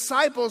be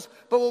disciples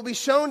but will be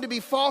shown to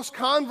be false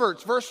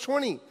converts. Verse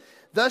 20,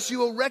 thus you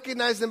will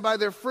recognize them by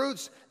their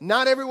fruits.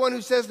 Not everyone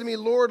who says to me,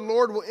 Lord,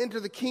 Lord, will enter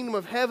the kingdom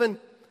of heaven,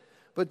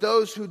 but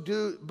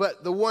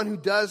the one who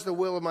does the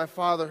will of my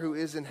Father who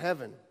is in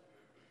heaven.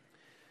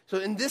 So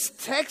in this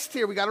text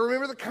here, we got to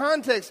remember the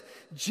context.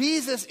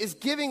 Jesus is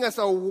giving us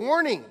a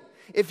warning.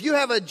 If you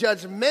have a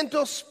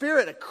judgmental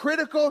spirit, a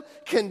critical,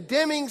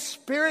 condemning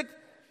spirit,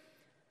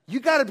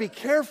 you got to be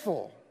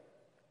careful,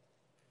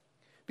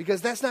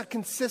 because that's not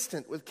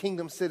consistent with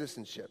kingdom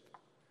citizenship.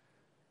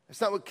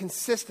 It's not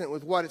consistent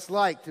with what it's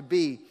like to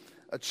be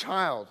a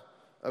child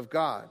of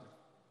God.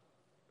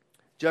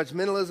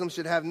 Judgmentalism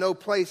should have no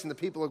place in the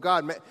people of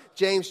God.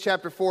 James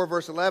chapter 4,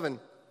 verse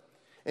 11.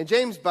 And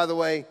James, by the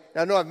way,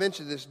 I know I've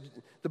mentioned this,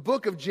 the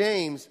book of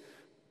James,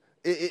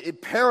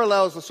 it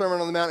parallels the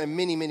Sermon on the Mount in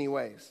many, many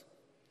ways.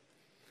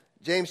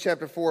 James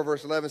chapter 4,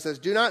 verse 11 says,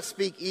 do not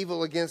speak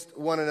evil against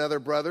one another,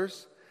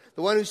 brothers.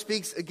 The one who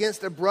speaks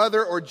against a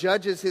brother or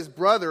judges his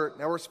brother,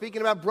 now we're speaking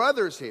about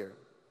brothers here,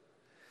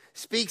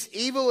 speaks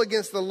evil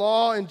against the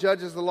law and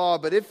judges the law.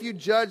 But if you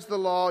judge the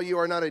law, you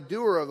are not a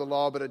doer of the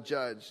law, but a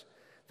judge.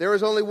 There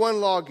is only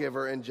one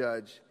lawgiver and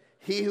judge,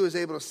 he who is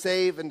able to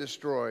save and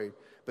destroy.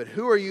 But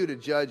who are you to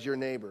judge your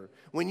neighbor?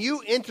 When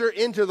you enter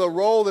into the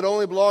role that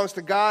only belongs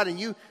to God and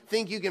you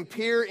think you can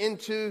peer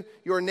into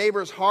your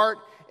neighbor's heart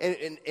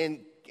and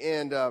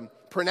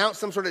pronounce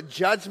some sort of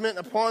judgment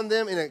upon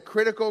them in a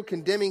critical,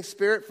 condemning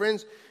spirit,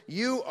 friends,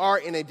 you are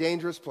in a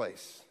dangerous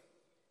place.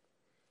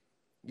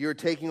 You're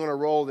taking on a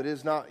role that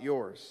is not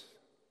yours.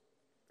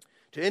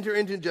 To enter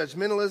into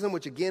judgmentalism,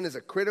 which again is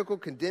a critical,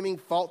 condemning,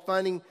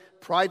 fault-finding,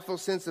 prideful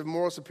sense of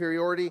moral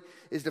superiority,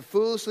 is to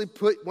foolishly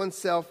put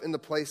oneself in the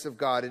place of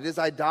God. It is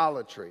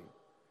idolatry.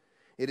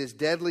 It is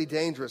deadly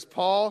dangerous.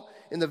 Paul,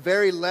 in the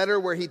very letter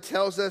where he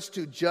tells us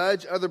to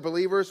judge other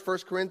believers, 1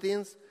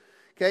 Corinthians,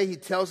 he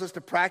tells us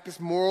to practice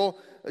moral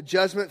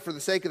judgment for the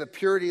sake of the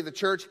purity of the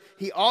church,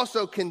 he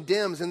also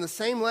condemns, in the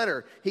same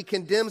letter, he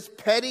condemns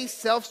petty,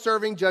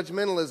 self-serving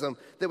judgmentalism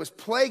that was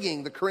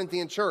plaguing the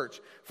Corinthian church.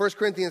 1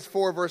 Corinthians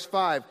 4, verse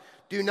 5,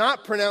 do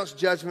not pronounce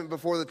judgment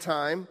before the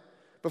time,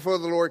 before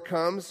the Lord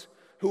comes,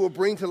 who will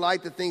bring to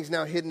light the things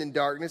now hidden in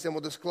darkness and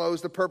will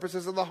disclose the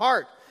purposes of the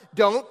heart.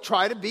 Don't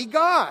try to be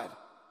God.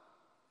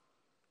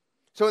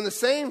 So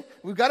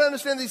we've got to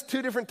understand these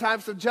two different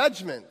types of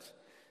judgment.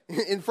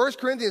 In 1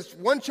 Corinthians,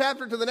 one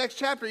chapter to the next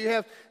chapter, you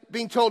have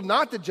being told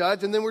not to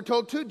judge, and then we're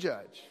told to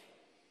judge.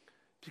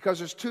 Because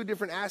there's two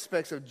different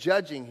aspects of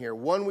judging here.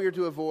 One we are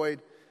to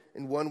avoid,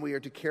 and one we are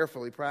to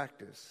carefully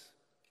practice.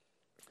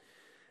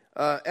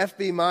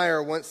 F.B.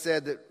 Meyer once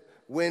said that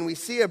when we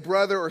see a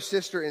brother or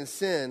sister in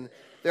sin,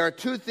 there are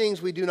two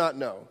things we do not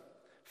know.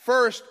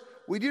 First,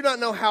 we do not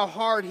know how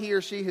hard he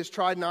or she has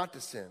tried not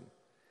to sin.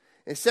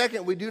 And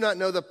second, we do not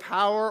know the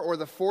power or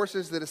the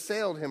forces that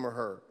assailed him or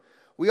her.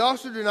 We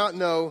also do not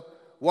know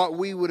what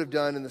we would have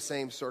done in the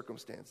same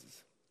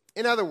circumstances.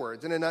 In other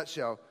words, in a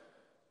nutshell,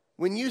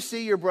 when you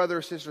see your brother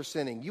or sister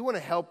sinning, you want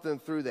to help them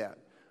through that.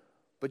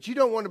 But you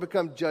don't want to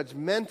become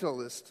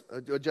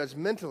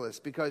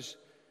judgmentalist because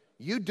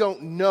you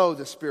don't know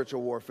the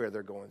spiritual warfare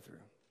they're going through.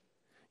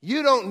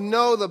 You don't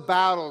know the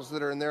battles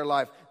that are in their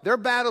life. Their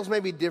battles may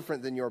be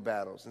different than your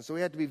battles. And so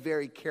we have to be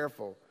very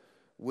careful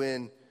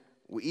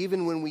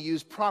even when we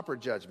use proper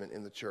judgment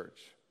in the church.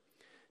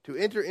 To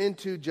enter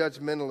into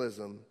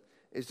judgmentalism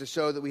is to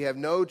show that we have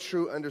no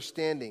true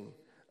understanding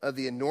of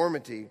the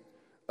enormity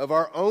of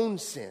our own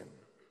sin,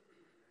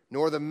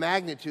 nor the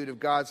magnitude of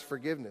God's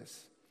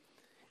forgiveness.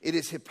 It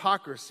is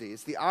hypocrisy.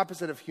 It's the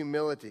opposite of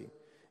humility,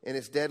 and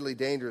it's deadly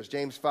dangerous.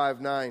 James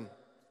 5:9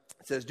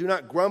 says, do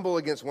not grumble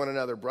against one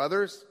another,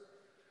 brothers,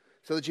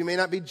 so that you may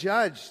not be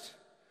judged.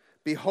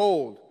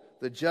 Behold,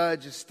 the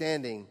judge is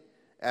standing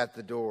at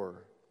the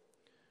door.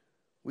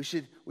 We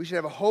should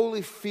have a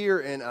holy fear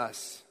in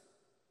us.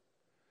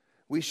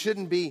 We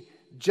shouldn't be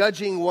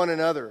judging one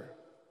another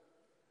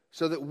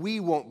so that we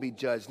won't be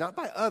judged, not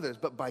by others,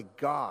 but by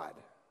God.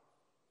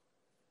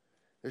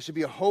 There should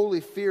be a holy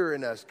fear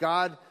in us.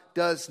 God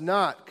does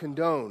not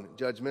condone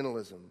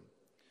judgmentalism.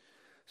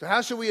 So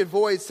how should we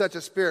avoid such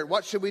a spirit?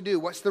 What should we do?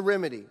 What's the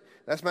remedy?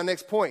 That's my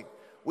next point.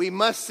 We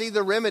must see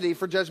the remedy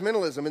for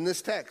judgmentalism in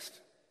this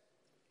text.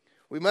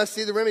 We must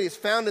see the remedy. It's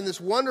found in this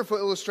wonderful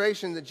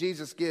illustration that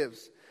Jesus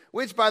gives,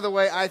 which, by the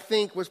way, I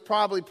think was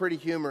probably pretty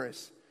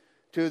humorous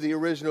to the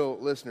original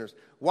listeners.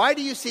 Why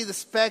do you see the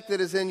speck that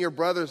is in your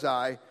brother's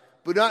eye,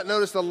 but not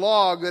notice the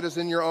log that is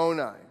in your own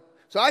eye?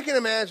 So I can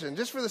imagine,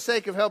 just for the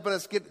sake of helping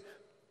us get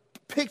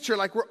a picture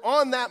like we're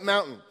on that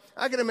mountain,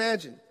 I can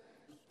imagine,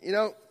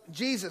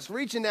 Jesus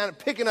reaching down and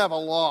picking up a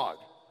log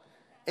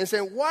and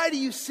saying, why do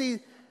you see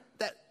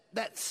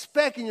that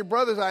speck in your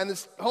brother's eye,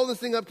 and hold this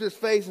thing up to his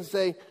face and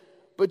say,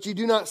 but you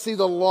do not see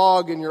the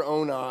log in your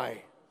own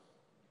eye?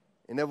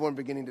 And everyone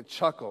beginning to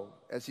chuckle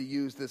as he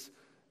used this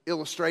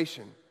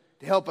illustration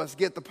to help us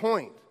get the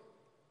point.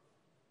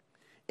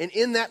 And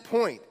in that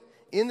point,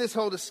 in this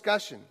whole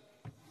discussion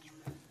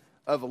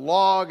of a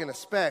log and a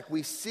speck,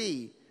 we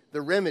see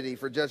the remedy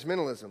for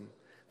judgmentalism.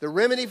 The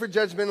remedy for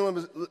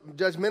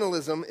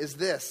judgmentalism is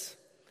this: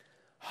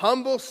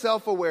 humble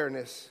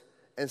self-awareness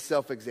and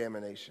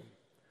self-examination.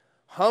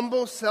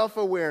 Humble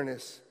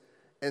self-awareness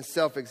and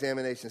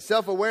self-examination.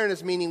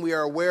 Self-awareness meaning we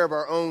are aware of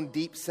our own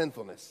deep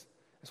sinfulness.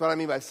 That's what I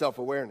mean by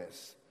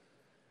self-awareness.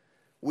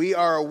 We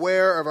are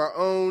aware of our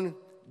own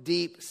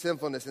deep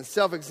sinfulness. And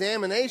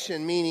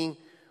self-examination meaning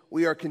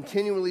we are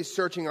continually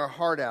searching our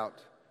heart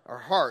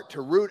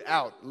to root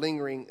out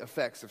lingering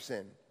effects of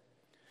sin.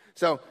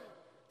 So,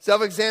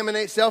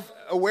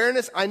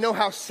 self-awareness, I know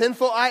how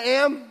sinful I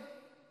am.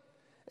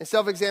 And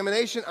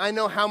self-examination, I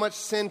know how much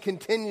sin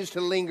continues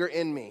to linger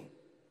in me.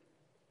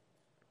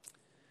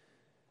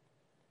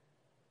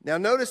 Now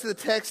notice the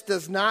text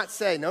does not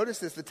say,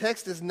 the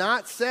text does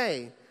not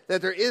say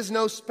that there is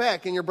no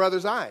speck in your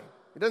brother's eye.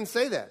 It doesn't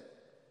say that.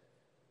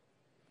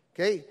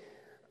 Okay?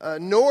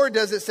 Nor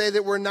does it say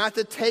that we're not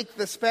to take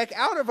the speck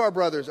out of our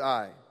brother's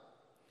eye.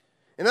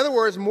 In other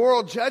words,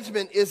 moral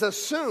judgment is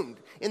assumed.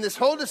 In this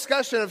whole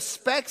discussion of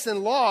specks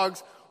and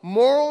logs,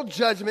 moral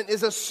judgment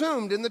is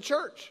assumed in the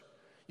church.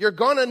 You're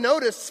going to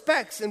notice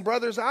specks in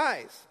brothers'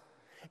 eyes.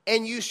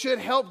 And you should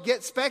help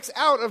get specks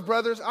out of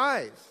brothers'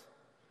 eyes.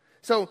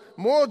 So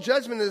moral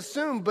judgment is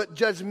assumed, but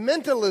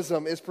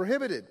judgmentalism is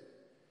prohibited.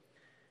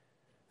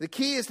 The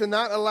key is to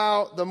not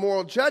allow the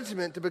moral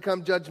judgment to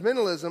become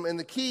judgmentalism, and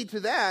the key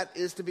to that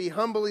is to be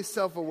humbly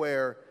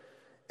self-aware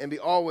and be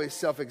always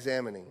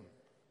self-examining.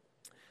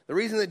 The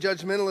reason that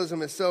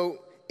judgmentalism is so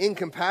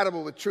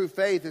incompatible with true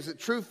faith is that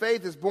true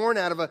faith is born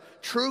out of a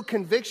true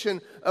conviction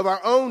of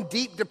our own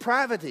deep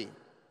depravity.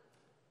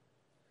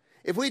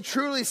 If we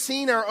truly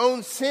seen our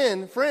own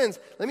sin, friends,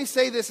 let me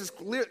say this as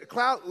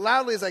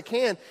loudly as I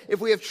can.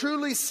 If we have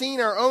truly seen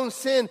our own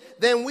sin,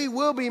 then we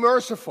will be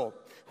merciful.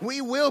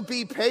 We will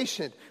be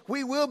patient.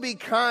 We will be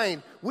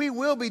kind. We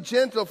will be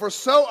gentle. For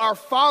so our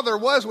Father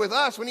was with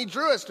us when He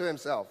drew us to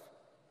Himself.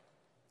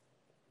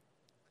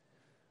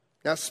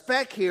 Now,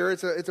 speck here,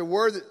 it's a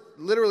word that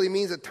literally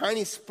means a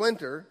tiny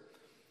splinter.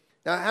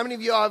 Now, how many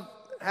of you have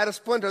had a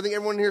splinter? I think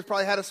everyone here has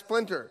probably had a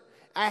splinter.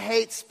 I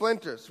hate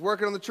splinters.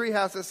 Working on the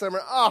treehouse this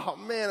summer, oh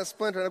man, a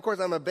splinter. And of course,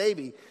 I'm a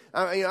baby.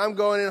 I'm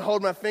going in and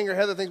holding my finger.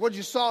 Heather thinks, "What,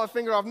 you saw a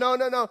finger off?"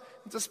 No.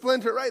 It's a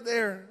splinter right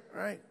there,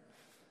 right?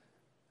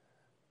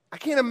 I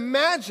can't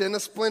imagine a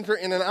splinter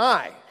in an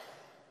eye.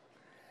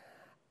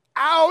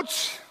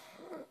 Ouch!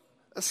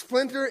 A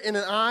splinter in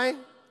an eye.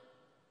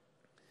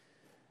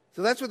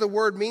 So that's what the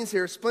word means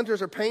here.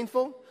 Splinters are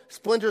painful.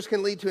 Splinters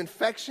can lead to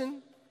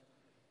infection.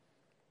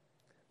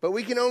 But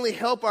we can only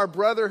help our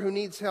brother who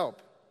needs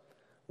help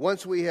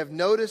once we have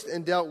noticed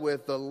and dealt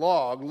with the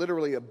log,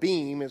 literally a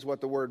beam is what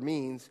the word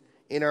means,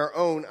 in our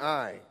own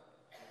eye.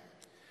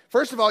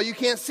 First of all, you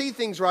can't see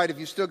things right if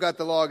you still got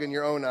the log in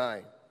your own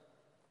eye.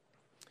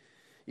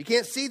 You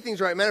can't see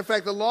things right. Matter of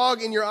fact, the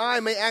log in your eye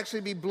may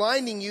actually be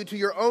blinding you to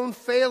your own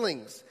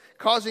failings,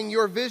 causing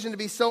your vision to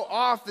be so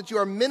off that you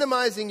are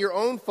minimizing your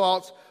own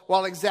faults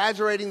while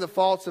exaggerating the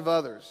faults of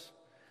others.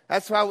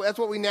 That's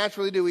what we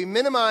naturally do. We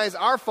minimize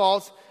our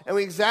faults and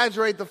we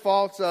exaggerate the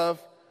faults of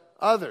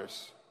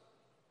others.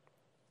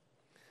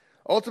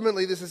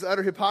 Ultimately, this is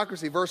utter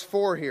hypocrisy. Verse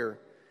 4 here.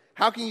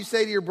 How can you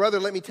say to your brother,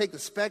 "Let me take the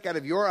speck out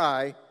of your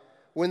eye,"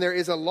 when there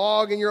is a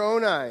log in your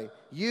own eye?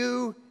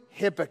 You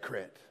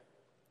hypocrite.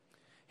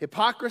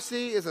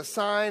 Hypocrisy is a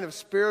sign of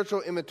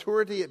spiritual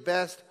immaturity at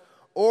best,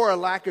 or a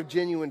lack of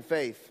genuine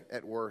faith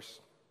at worst.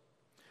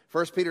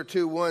 1 Peter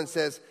 2:1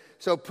 says,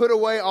 "So put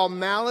away all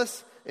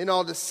malice and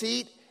all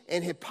deceit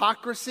and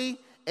hypocrisy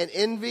and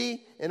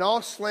envy and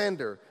all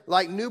slander.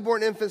 Like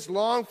newborn infants,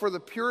 long for the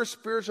pure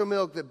spiritual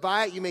milk, that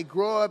by it you may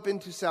grow up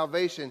into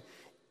salvation,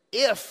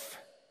 if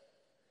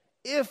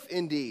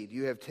indeed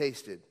you have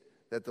tasted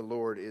that the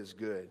Lord is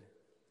good."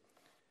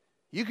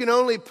 You can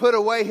only put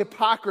away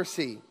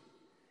hypocrisy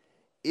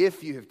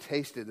if you have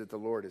tasted that the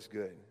Lord is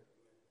good.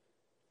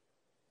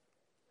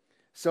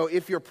 So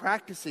if you're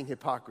practicing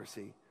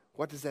hypocrisy,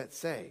 what does that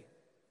say?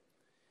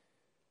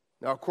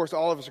 Now, of course,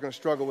 all of us are going to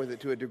struggle with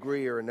it to a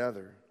degree or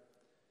another.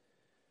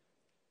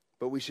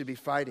 But we should be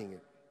fighting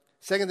it.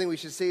 Second thing we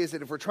should see is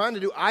that if we're trying to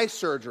do eye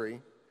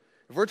surgery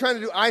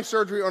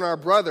on our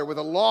brother with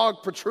a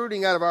log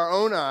protruding out of our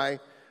own eye,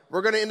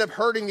 we're going to end up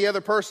hurting the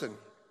other person.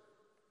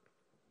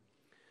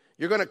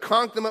 You're going to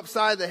conk them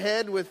upside the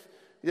head with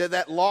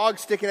that log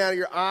sticking out of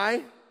your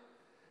eye.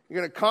 You're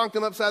going to conk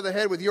them upside the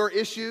head with your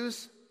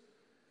issues.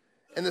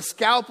 And the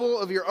scalpel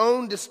of your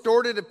own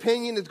distorted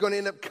opinion is going to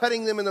end up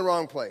cutting them in the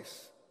wrong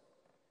place.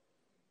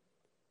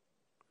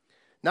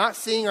 Not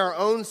seeing our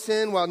own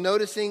sin while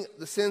noticing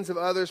the sins of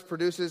others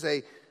produces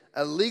a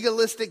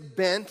legalistic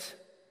bent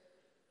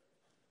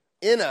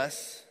in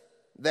us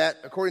that,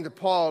 according to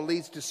Paul,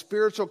 leads to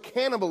spiritual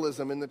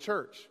cannibalism in the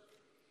church.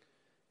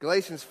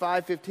 Galatians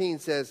 5:15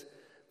 says,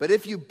 "But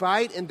if you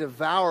bite and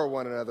devour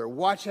one another,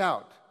 watch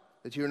out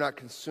that you are not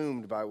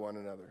consumed by one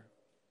another."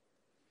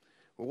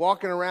 We're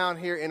walking around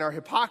here in our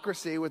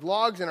hypocrisy with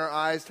logs in our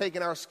eyes,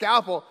 taking our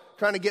scalpel,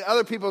 trying to get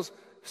other people's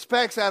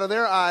specks out of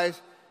their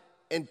eyes,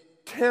 and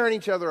tearing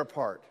each other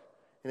apart.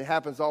 And it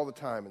happens all the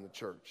time in the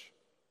church.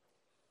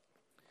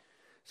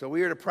 So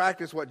we are to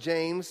practice what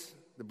James,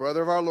 the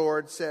brother of our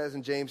Lord, says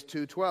in James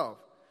 2:12.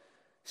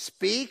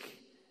 "Speak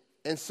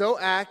and so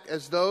act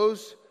as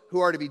those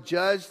who are to be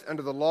judged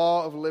under the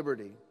law of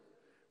liberty.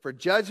 For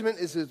judgment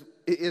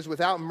is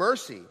without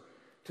mercy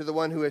to the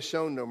one who has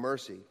shown no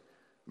mercy.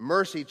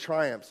 Mercy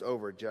triumphs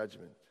over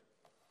judgment."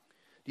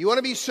 Do you want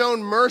to be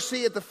shown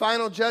mercy at the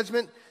final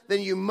judgment?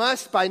 Then you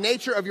must, by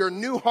nature of your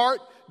new heart,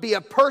 be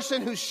a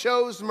person who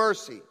shows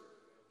mercy.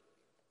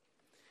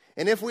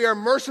 And if we are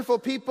merciful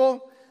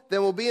people,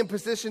 then we'll be in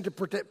position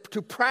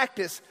to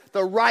practice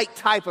the right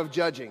type of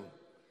judging,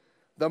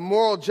 the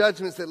moral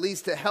judgments that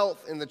leads to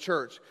health in the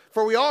church.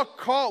 For we are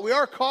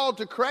called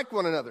to correct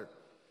one another.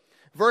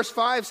 Verse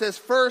 5 says,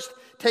 "First,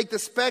 take the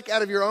speck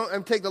out of your own,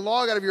 and take the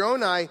log out of your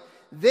own eye,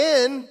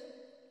 then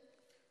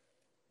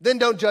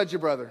don't judge your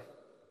brother.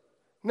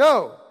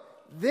 No,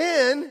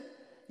 then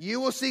you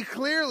will see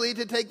clearly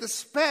to take the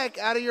speck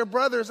out of your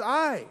brother's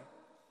eye."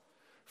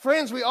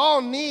 Friends, we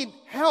all need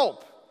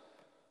help.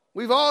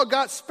 We've all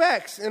got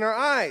specks in our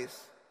eyes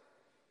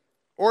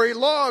or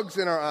logs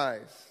in our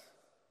eyes.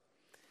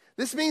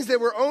 This means that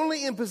we're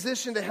only in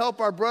position to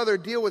help our brother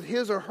deal with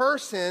his or her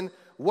sin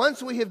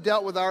once we have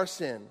dealt with our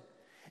sin.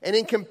 And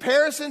in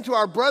comparison to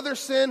our brother's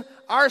sin,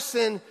 our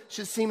sin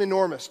should seem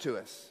enormous to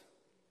us,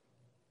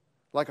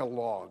 like a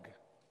log.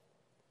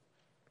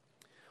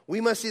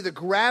 We must see the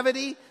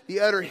gravity, the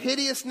utter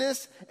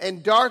hideousness,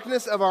 and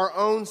darkness of our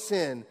own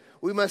sin.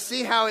 We must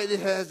see how it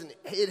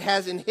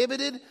has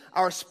inhibited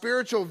our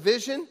spiritual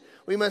vision.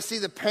 We must see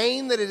the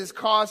pain that it has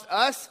caused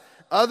us,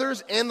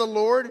 others, and the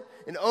Lord.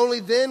 And only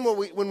then,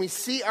 when we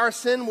see our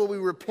sin, will we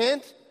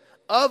repent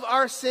of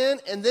our sin,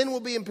 and then we'll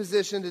be in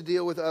position to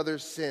deal with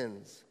others'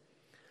 sins.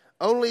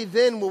 Only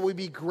then will we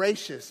be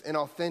gracious and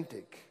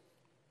authentic.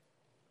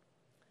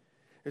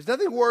 There's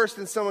nothing worse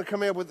than someone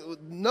coming up with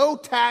no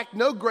tact,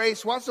 no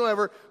grace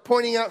whatsoever,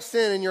 pointing out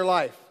sin in your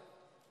life.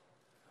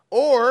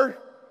 Or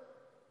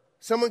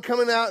someone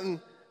coming out and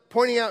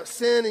pointing out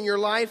sin in your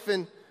life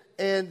and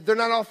they're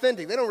not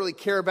authentic. They don't really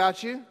care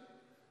about you.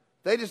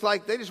 They just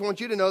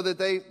want you to know that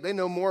they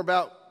know more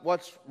about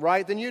what's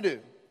right than you do.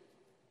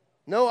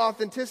 No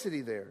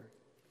authenticity there.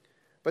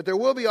 But there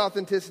will be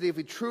authenticity if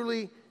we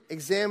truly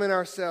examine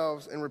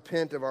ourselves and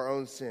repent of our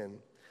own sin.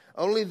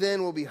 Only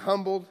then will we be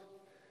humbled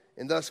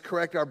and thus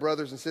correct our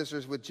brothers and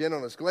sisters with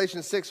gentleness.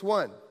 Galatians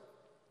 6:1.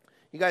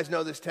 You guys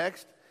know this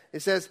text.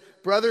 It says,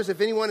 brothers,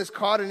 if anyone is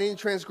caught in any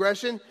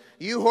transgression,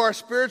 you who are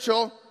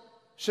spiritual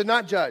should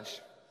not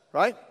judge.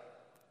 Right?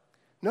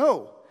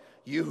 No.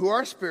 You who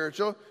are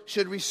spiritual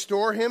should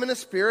restore him in a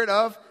spirit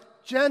of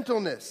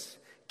gentleness.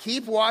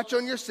 Keep watch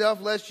on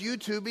yourself, lest you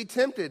too be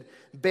tempted.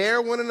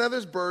 Bear one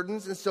another's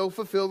burdens, and so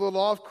fulfill the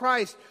law of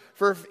Christ.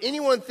 For if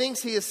anyone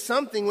thinks he is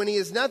something when he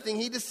is nothing,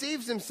 he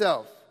deceives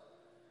himself.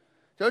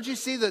 Don't you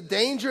see the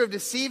danger of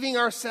deceiving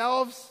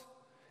ourselves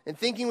and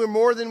thinking we're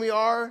more than we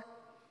are?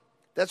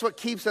 That's what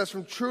keeps us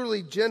from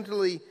truly,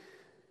 gently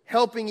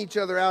helping each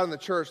other out in the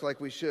church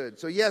like we should.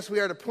 So yes, we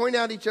are to point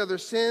out each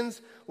other's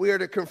sins. We are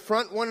to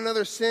confront one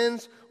another's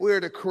sins. We are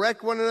to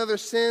correct one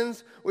another's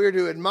sins. We are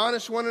to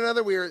admonish one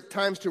another. We are at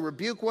times to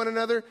rebuke one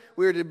another.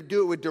 We are to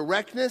do it with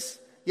directness,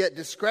 yet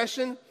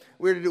discretion.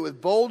 We are to do it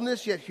with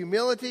boldness, yet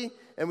humility.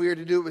 And we are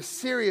to do it with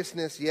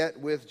seriousness, yet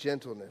with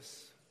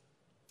gentleness.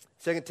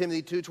 2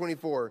 Timothy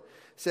 2:24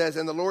 says,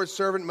 and the Lord's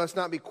servant must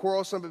not be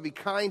quarrelsome, but be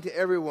kind to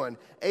everyone,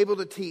 able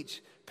to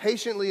teach,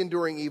 patiently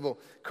enduring evil,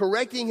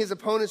 correcting his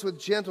opponents with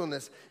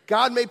gentleness.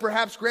 God may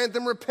perhaps grant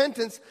them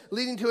repentance,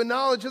 leading to a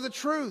knowledge of the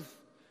truth,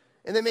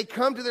 and they may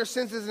come to their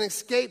senses and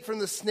escape from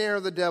the snare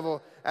of the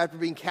devil after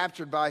being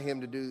captured by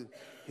him to do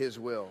his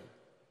will.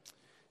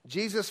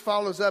 Jesus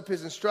follows up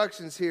his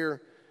instructions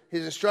here,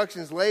 his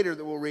instructions later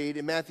that we'll read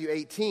in Matthew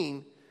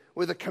 18,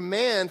 with a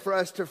command for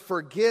us to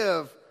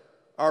forgive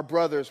our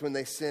brothers when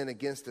they sin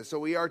against us. So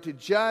we are to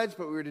judge,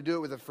 but we are to do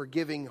it with a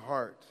forgiving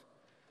heart.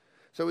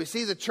 So we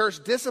see the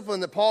church discipline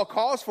that Paul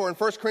calls for in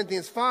 1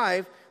 Corinthians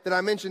 5 that I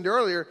mentioned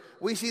earlier.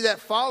 We see that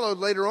followed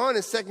later on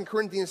in 2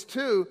 Corinthians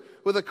 2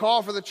 with a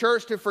call for the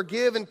church to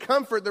forgive and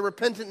comfort the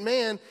repentant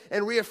man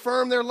and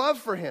reaffirm their love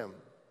for him.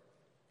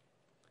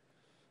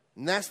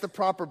 And that's the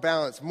proper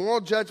balance.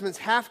 Moral judgments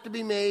have to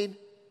be made.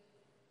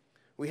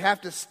 We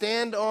have to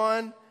stand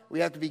on. We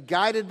have to be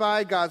guided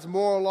by God's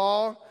moral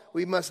law.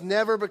 We must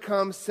never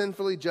become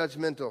sinfully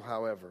judgmental,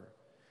 however.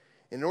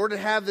 In order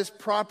to have this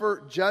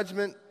proper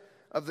judgment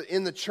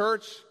in the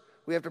church,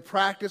 we have to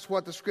practice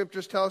what the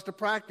scriptures tell us to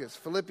practice.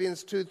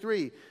 Philippians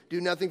 2:3,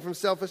 do nothing from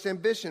selfish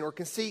ambition or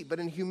conceit, but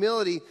in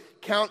humility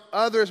count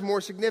others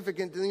more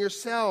significant than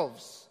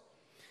yourselves.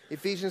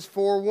 Ephesians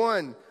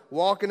 4:1,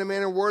 walk in a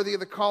manner worthy of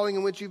the calling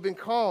in which you've been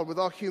called, with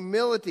all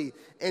humility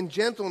and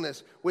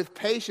gentleness, with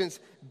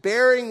patience,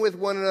 bearing with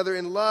one another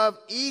in love,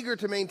 eager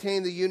to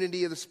maintain the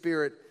unity of the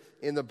Spirit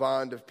in the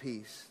bond of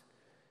peace.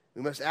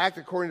 We must act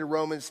according to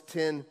Romans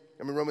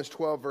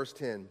 12, verse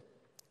 10.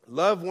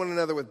 Love one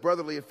another with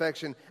brotherly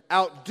affection.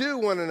 Outdo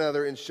one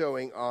another in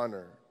showing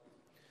honor.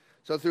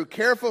 So through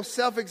careful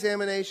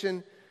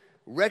self-examination,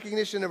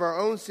 recognition of our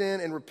own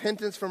sin, and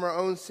repentance from our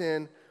own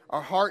sin,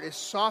 our heart is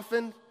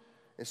softened,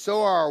 and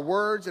so are our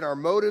words, and our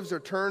motives are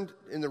turned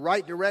in the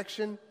right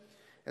direction.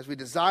 As we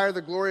desire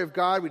the glory of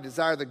God, we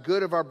desire the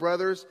good of our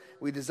brothers,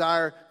 we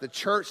desire the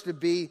church to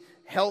be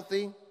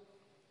healthy,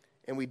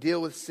 and we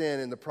deal with sin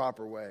in the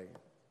proper way.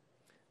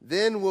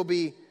 Then we'll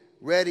be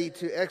ready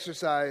to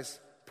exercise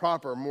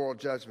proper moral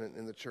judgment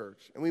in the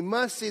church. And we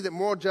must see that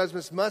moral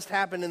judgments must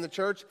happen in the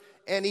church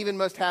and even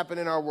must happen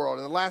in our world.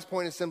 And the last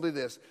point is simply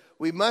this.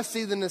 We must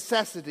see the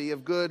necessity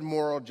of good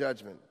moral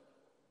judgment.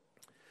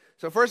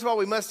 So first of all,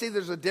 we must see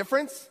there's a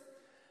difference.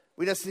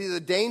 We must see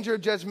the danger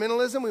of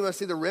judgmentalism. We must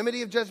see the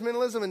remedy of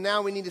judgmentalism. And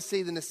now we need to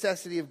see the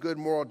necessity of good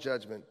moral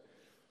judgment.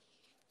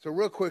 So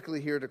real quickly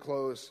here to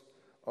close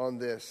on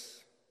this.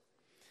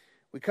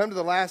 We come to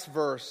the last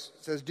verse.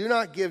 It says, do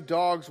not give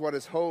dogs what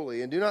is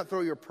holy, and do not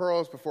throw your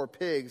pearls before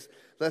pigs,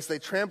 lest they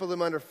trample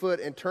them underfoot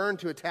and turn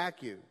to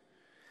attack you.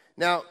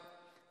 Now,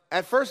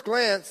 at first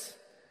glance,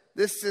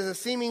 this is a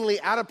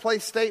seemingly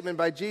out-of-place statement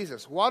by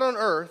Jesus. What on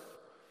earth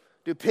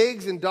do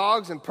pigs and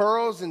dogs and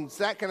pearls and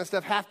that kind of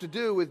stuff have to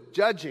do with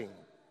judging?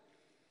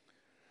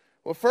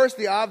 Well, first,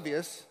 the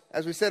obvious.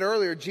 As we said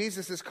earlier,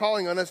 Jesus is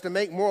calling on us to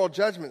make moral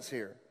judgments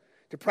here,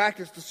 to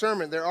practice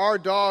discernment. There are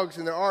dogs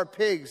and there are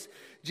pigs.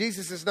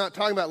 Jesus is not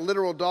talking about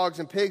literal dogs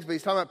and pigs, but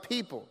he's talking about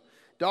people.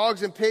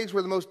 Dogs and pigs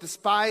were the most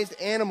despised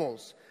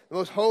animals, the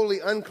most holy,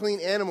 unclean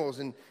animals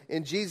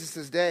in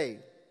Jesus' day.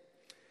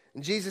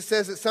 And Jesus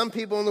says that some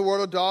people in the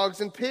world are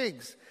dogs and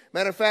pigs.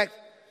 Matter of fact,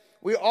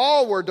 we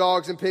all were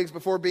dogs and pigs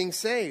before being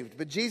saved.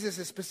 But Jesus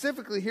is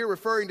specifically here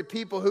referring to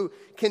people who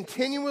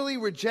continually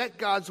reject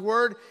God's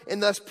word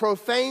and thus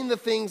profane the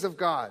things of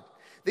God.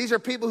 These are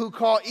people who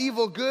call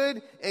evil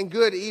good and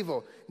good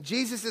evil.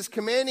 Jesus is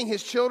commanding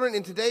his children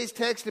in today's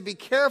text to be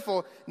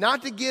careful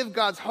not to give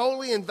God's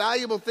holy and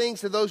valuable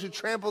things to those who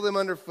trample them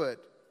underfoot.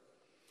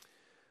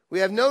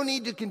 We have no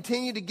need to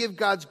continue to give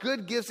God's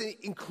good gifts,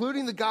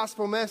 including the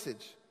gospel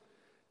message,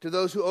 to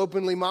those who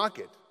openly mock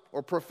it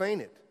or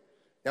profane it.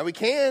 Now we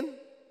can.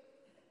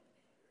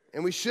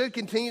 And we should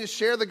continue to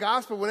share the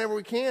gospel whenever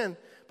we can.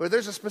 But if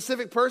there's a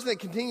specific person that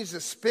continues to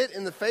spit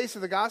in the face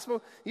of the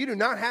gospel, you do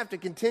not have to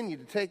continue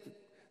to take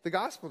the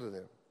gospel to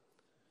them.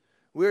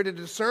 We are to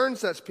discern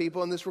such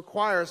people, and this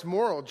requires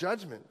moral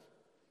judgment.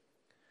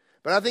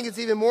 But I think it's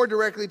even more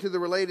directly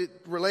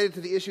related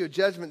to the issue of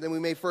judgment than we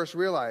may first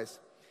realize.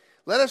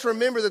 Let us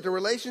remember that the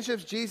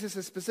relationships Jesus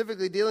is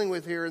specifically dealing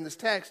with here in this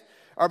text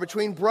are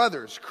between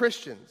brothers,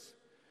 Christians.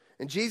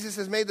 And Jesus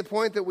has made the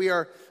point that we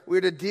are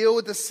to deal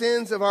with the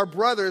sins of our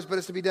brothers, but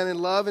it's to be done in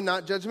love and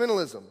not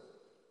judgmentalism.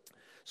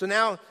 So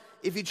now,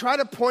 if you try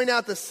to point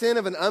out the sin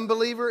of an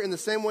unbeliever in the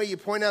same way you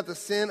point out the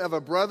sin of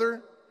a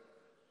brother,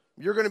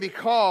 you're going to be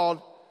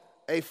called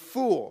a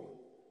fool.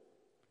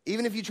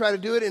 Even if you try to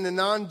do it in a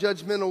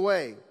non-judgmental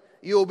way,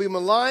 you will be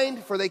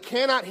maligned, for they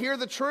cannot hear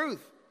the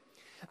truth.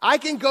 I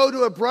can go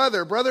to a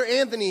Brother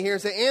Anthony here,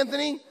 and say,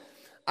 Anthony,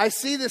 I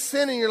see this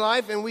sin in your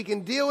life, and we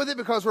can deal with it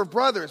because we're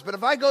brothers. But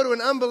if I go to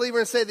an unbeliever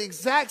and say the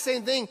exact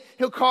same thing,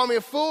 he'll call me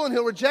a fool and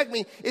he'll reject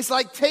me. It's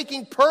like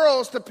taking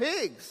pearls to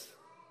pigs.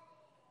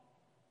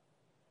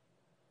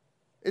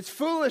 It's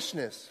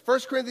foolishness. 1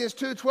 Corinthians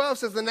 2:12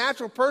 says, the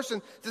natural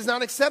person does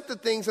not accept the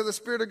things of the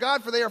Spirit of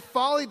God, for they are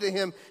folly to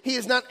him. He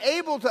is not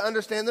able to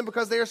understand them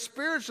because they are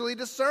spiritually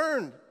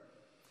discerned.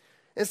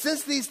 And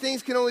since these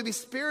things can only be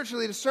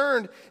spiritually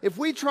discerned, if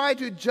we try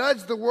to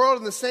judge the world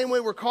in the same way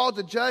we're called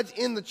to judge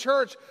in the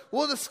church,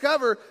 we'll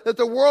discover that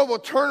the world will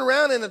turn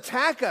around and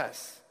attack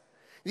us.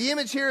 The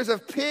image here is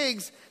of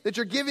pigs that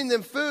you're giving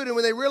them food, and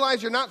when they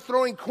realize you're not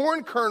throwing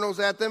corn kernels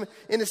at them,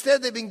 and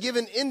instead they've been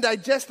given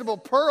indigestible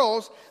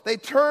pearls, they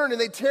turn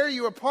and they tear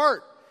you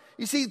apart.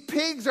 You see,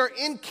 pigs are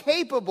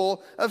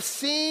incapable of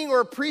seeing or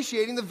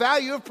appreciating the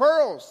value of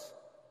pearls.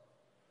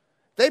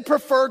 They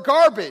prefer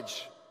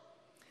garbage.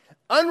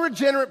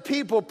 Unregenerate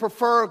people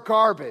prefer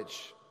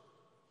garbage.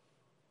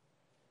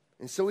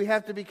 And so we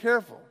have to be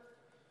careful.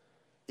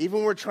 Even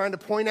when we're trying to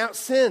point out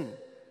sin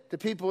to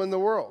people in the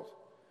world,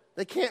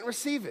 they can't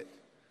receive it.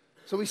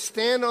 So we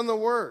stand on the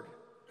word,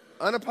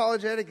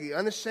 unapologetically,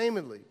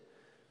 unashamedly.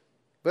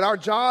 But our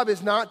job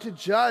is not to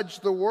judge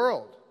the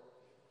world.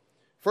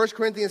 1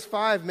 Corinthians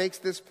 5 makes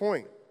this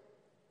point.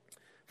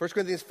 1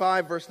 Corinthians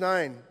 5, verse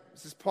 9,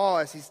 this is Paul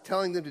as he's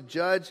telling them to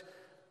judge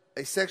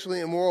a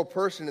sexually immoral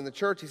person in the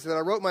church. He said, I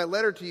wrote my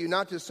letter to you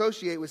not to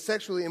associate with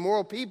sexually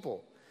immoral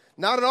people.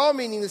 Not at all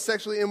meaning the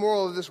sexually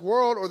immoral of this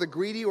world or the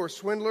greedy or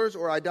swindlers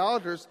or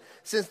idolaters,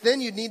 since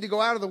then you'd need to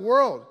go out of the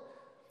world.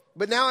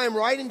 But now I am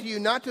writing to you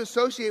not to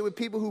associate with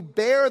people who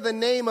bear the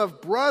name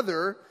of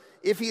brother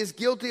if he is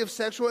guilty of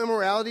sexual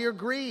immorality or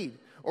greed,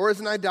 or is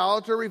an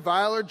idolater,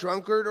 reviler,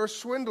 drunkard, or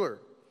swindler.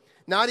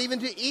 Not even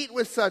to eat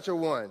with such a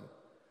one.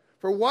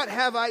 For what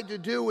have I to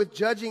do with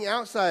judging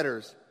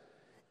outsiders?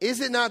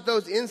 Is it not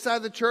those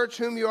inside the church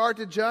whom you are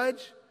to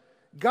judge?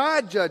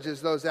 God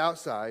judges those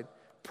outside.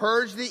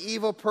 Purge the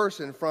evil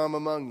person from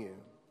among you.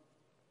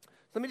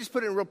 Let me just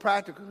put it in real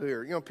practical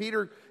here. You know,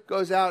 Peter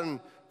goes out and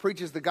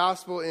preaches the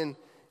gospel in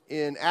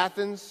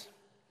Athens,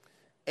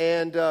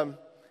 and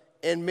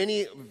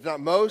many, not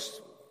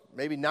most,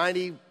 maybe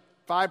 95%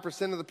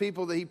 of the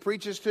people that he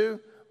preaches to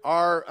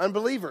are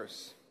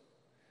unbelievers.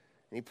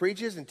 And he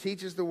preaches and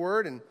teaches the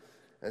word, and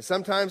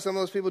sometimes some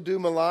of those people do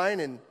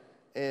malign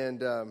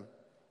and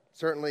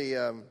certainly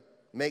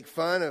make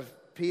fun of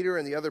Peter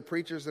and the other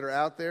preachers that are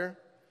out there.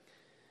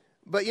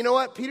 But you know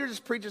what? Peter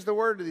just preaches the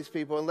word to these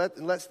people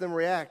and lets them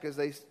react as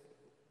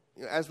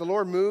the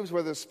Lord moves,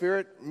 whether the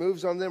Spirit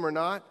moves on them or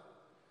not.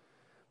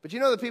 But you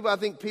know the people I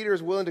think Peter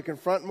is willing to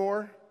confront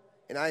more,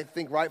 and I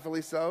think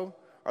rightfully so,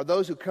 are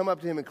those who come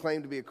up to him and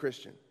claim to be a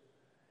Christian.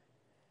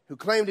 Who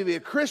claim to be a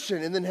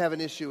Christian and then have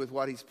an issue with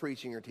what he's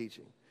preaching or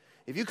teaching.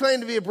 If you claim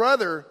to be a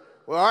brother,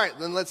 well, all right,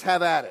 then let's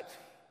have at it.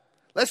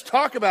 Let's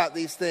talk about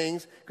these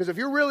things, because if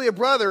you're really a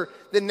brother,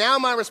 then now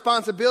my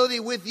responsibility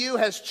with you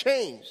has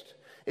changed.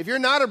 If you're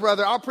not a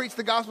brother, I'll preach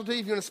the gospel to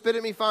you. If you want to spit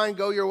at me, fine,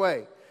 go your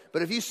way.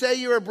 But if you say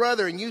you're a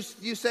brother and you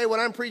say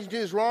what I'm preaching to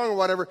you is wrong or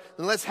whatever,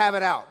 then let's have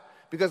it out.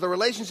 Because the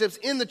relationships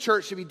in the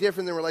church should be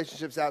different than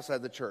relationships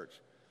outside the church.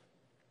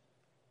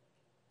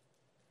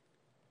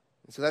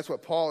 And so that's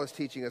what Paul is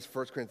teaching us in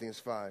 1 Corinthians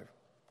 5.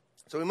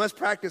 So we must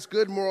practice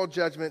good moral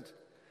judgment.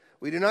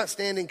 We do not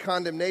stand in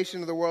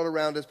condemnation of the world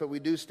around us, but we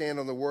do stand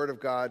on the word of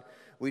God.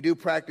 We do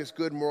practice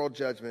good moral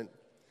judgment.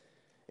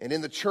 And in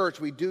the church,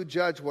 we do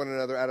judge one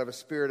another out of a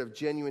spirit of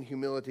genuine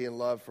humility and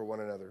love for one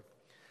another.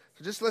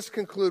 So just let's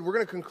conclude. We're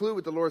going to conclude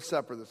with the Lord's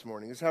Supper this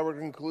morning. This is how we're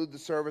going to conclude the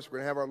service. We're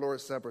going to have our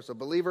Lord's Supper. So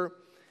believer,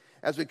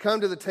 as we come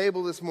to the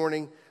table this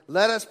morning,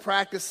 let us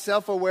practice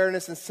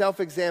self-awareness and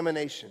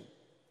self-examination.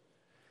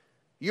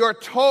 You are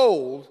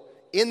told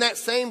in that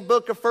same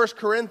book of 1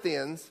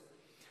 Corinthians,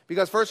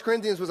 because 1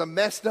 Corinthians was a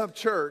messed up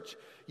church,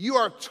 you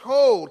are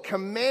told,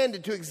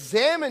 commanded to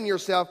examine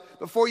yourself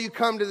before you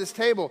come to this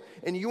table.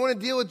 And you want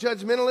to deal with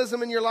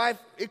judgmentalism in your life?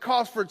 It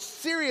calls for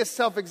serious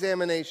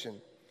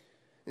self-examination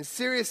and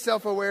serious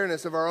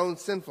self-awareness of our own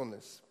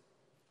sinfulness.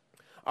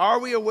 Are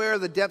we aware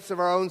of the depths of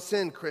our own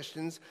sin,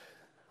 Christians?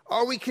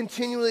 Are we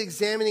continually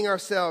examining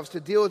ourselves to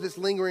deal with its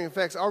lingering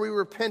effects? Are we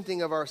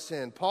repenting of our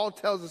sin? Paul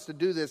tells us to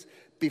do this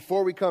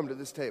before we come to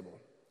this table.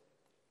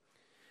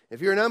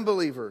 If you're an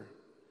unbeliever,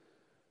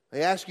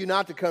 they ask you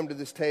not to come to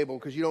this table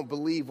because you don't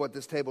believe what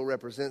this table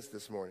represents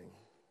this morning.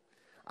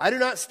 I do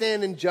not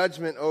stand in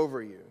judgment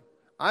over you.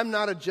 I'm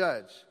not a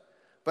judge.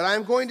 But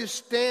I'm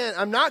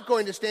not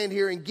going to stand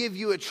here and give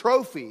you a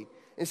trophy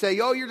and say,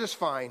 oh, you're just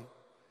fine.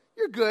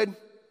 You're good.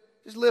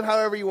 Just live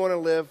however you want to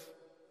live.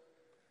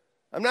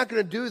 I'm not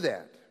going to do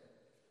that.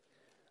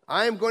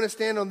 I am going to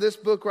stand on this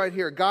book right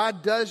here.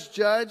 God does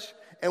judge,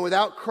 and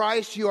without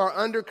Christ you are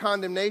under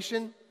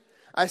condemnation.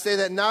 I say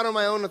that not on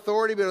my own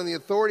authority, but on the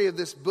authority of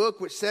this book,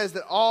 which says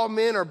that all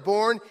men are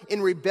born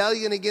in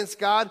rebellion against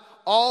God.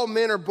 All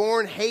men are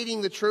born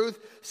hating the truth.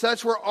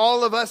 Such were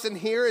all of us in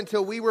here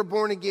until we were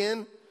born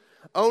again.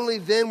 Only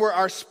then were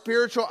our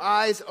spiritual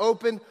eyes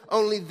opened.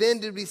 Only then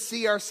did we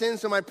see our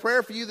sins. So my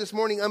prayer for you this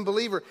morning,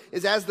 unbeliever,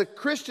 is as the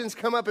Christians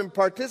come up and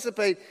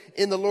participate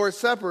in the Lord's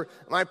Supper,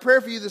 my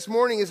prayer for you this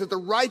morning is that the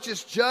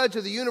righteous judge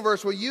of the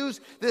universe will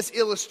use this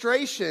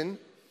illustration.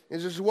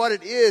 This is what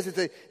it is.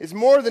 It's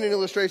more than an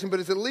illustration, but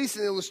it's at least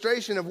an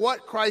illustration of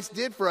what Christ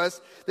did for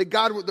us, that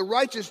God, the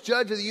righteous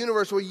judge of the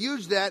universe, will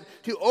use that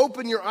to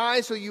open your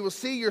eyes so you will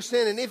see your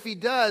sin. And if he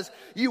does,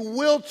 you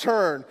will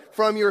turn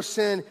from your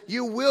sin.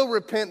 You will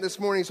repent this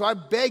morning. So I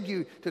beg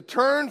you to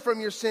turn from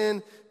your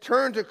sin,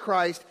 turn to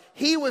Christ.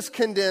 He was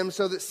condemned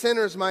so that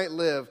sinners might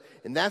live.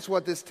 And that's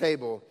what this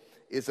table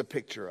is a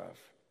picture of.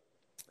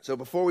 So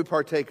before we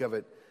partake of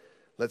it,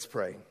 let's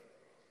pray.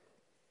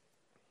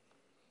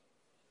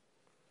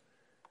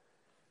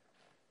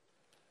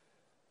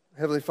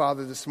 Heavenly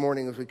Father, this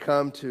morning as we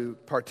come to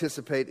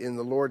participate in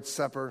the Lord's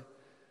Supper,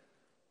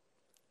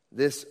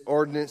 this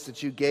ordinance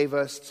that you gave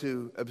us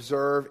to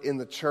observe in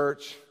the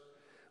church,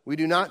 we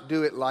do not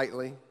do it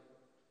lightly.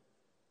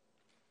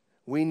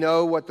 We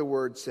know what the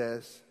Word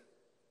says,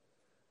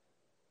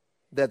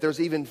 that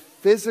there's even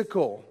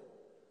physical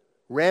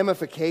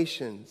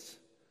ramifications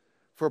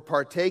for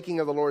partaking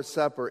of the Lord's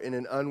Supper in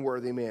an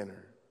unworthy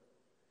manner.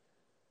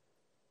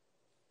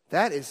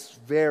 That is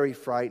very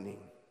frightening.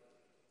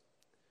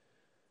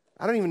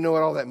 I don't even know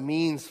what all that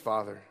means,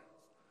 Father.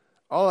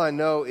 All I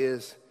know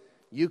is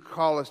you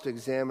call us to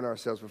examine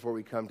ourselves before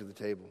we come to the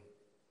table.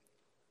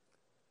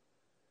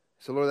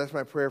 So, Lord, that's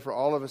my prayer for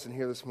all of us in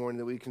here this morning,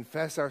 that we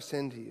confess our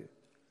sin to you,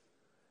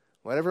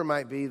 whatever it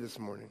might be this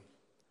morning.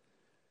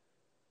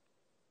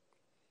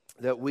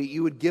 That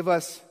you would give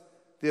us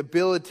the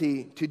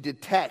ability to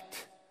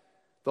detect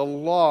the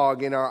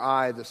log in our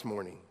eye this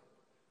morning.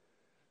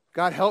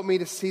 God, help me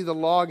to see the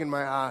log in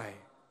my eye.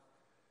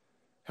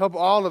 Help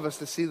all of us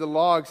to see the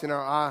logs in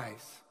our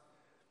eyes.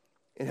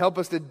 And help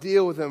us to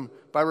deal with them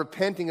by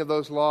repenting of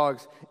those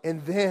logs.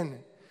 And then,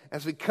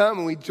 as we come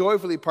and we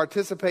joyfully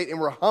participate and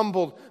we're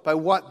humbled by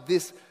what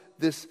this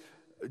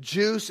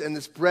juice and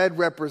this bread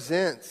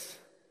represents,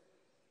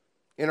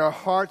 and our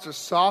hearts are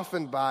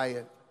softened by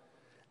it,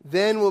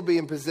 then we'll be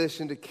in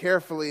position to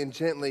carefully and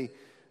gently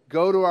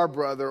go to our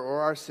brother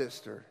or our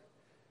sister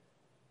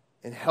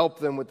and help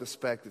them with the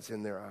speck that's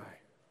in their eye.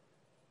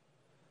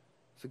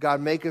 So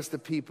God, make us the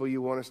people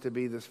you want us to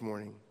be this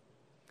morning.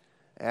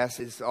 I ask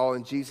this all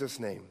in Jesus'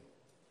 name.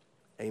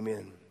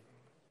 Amen.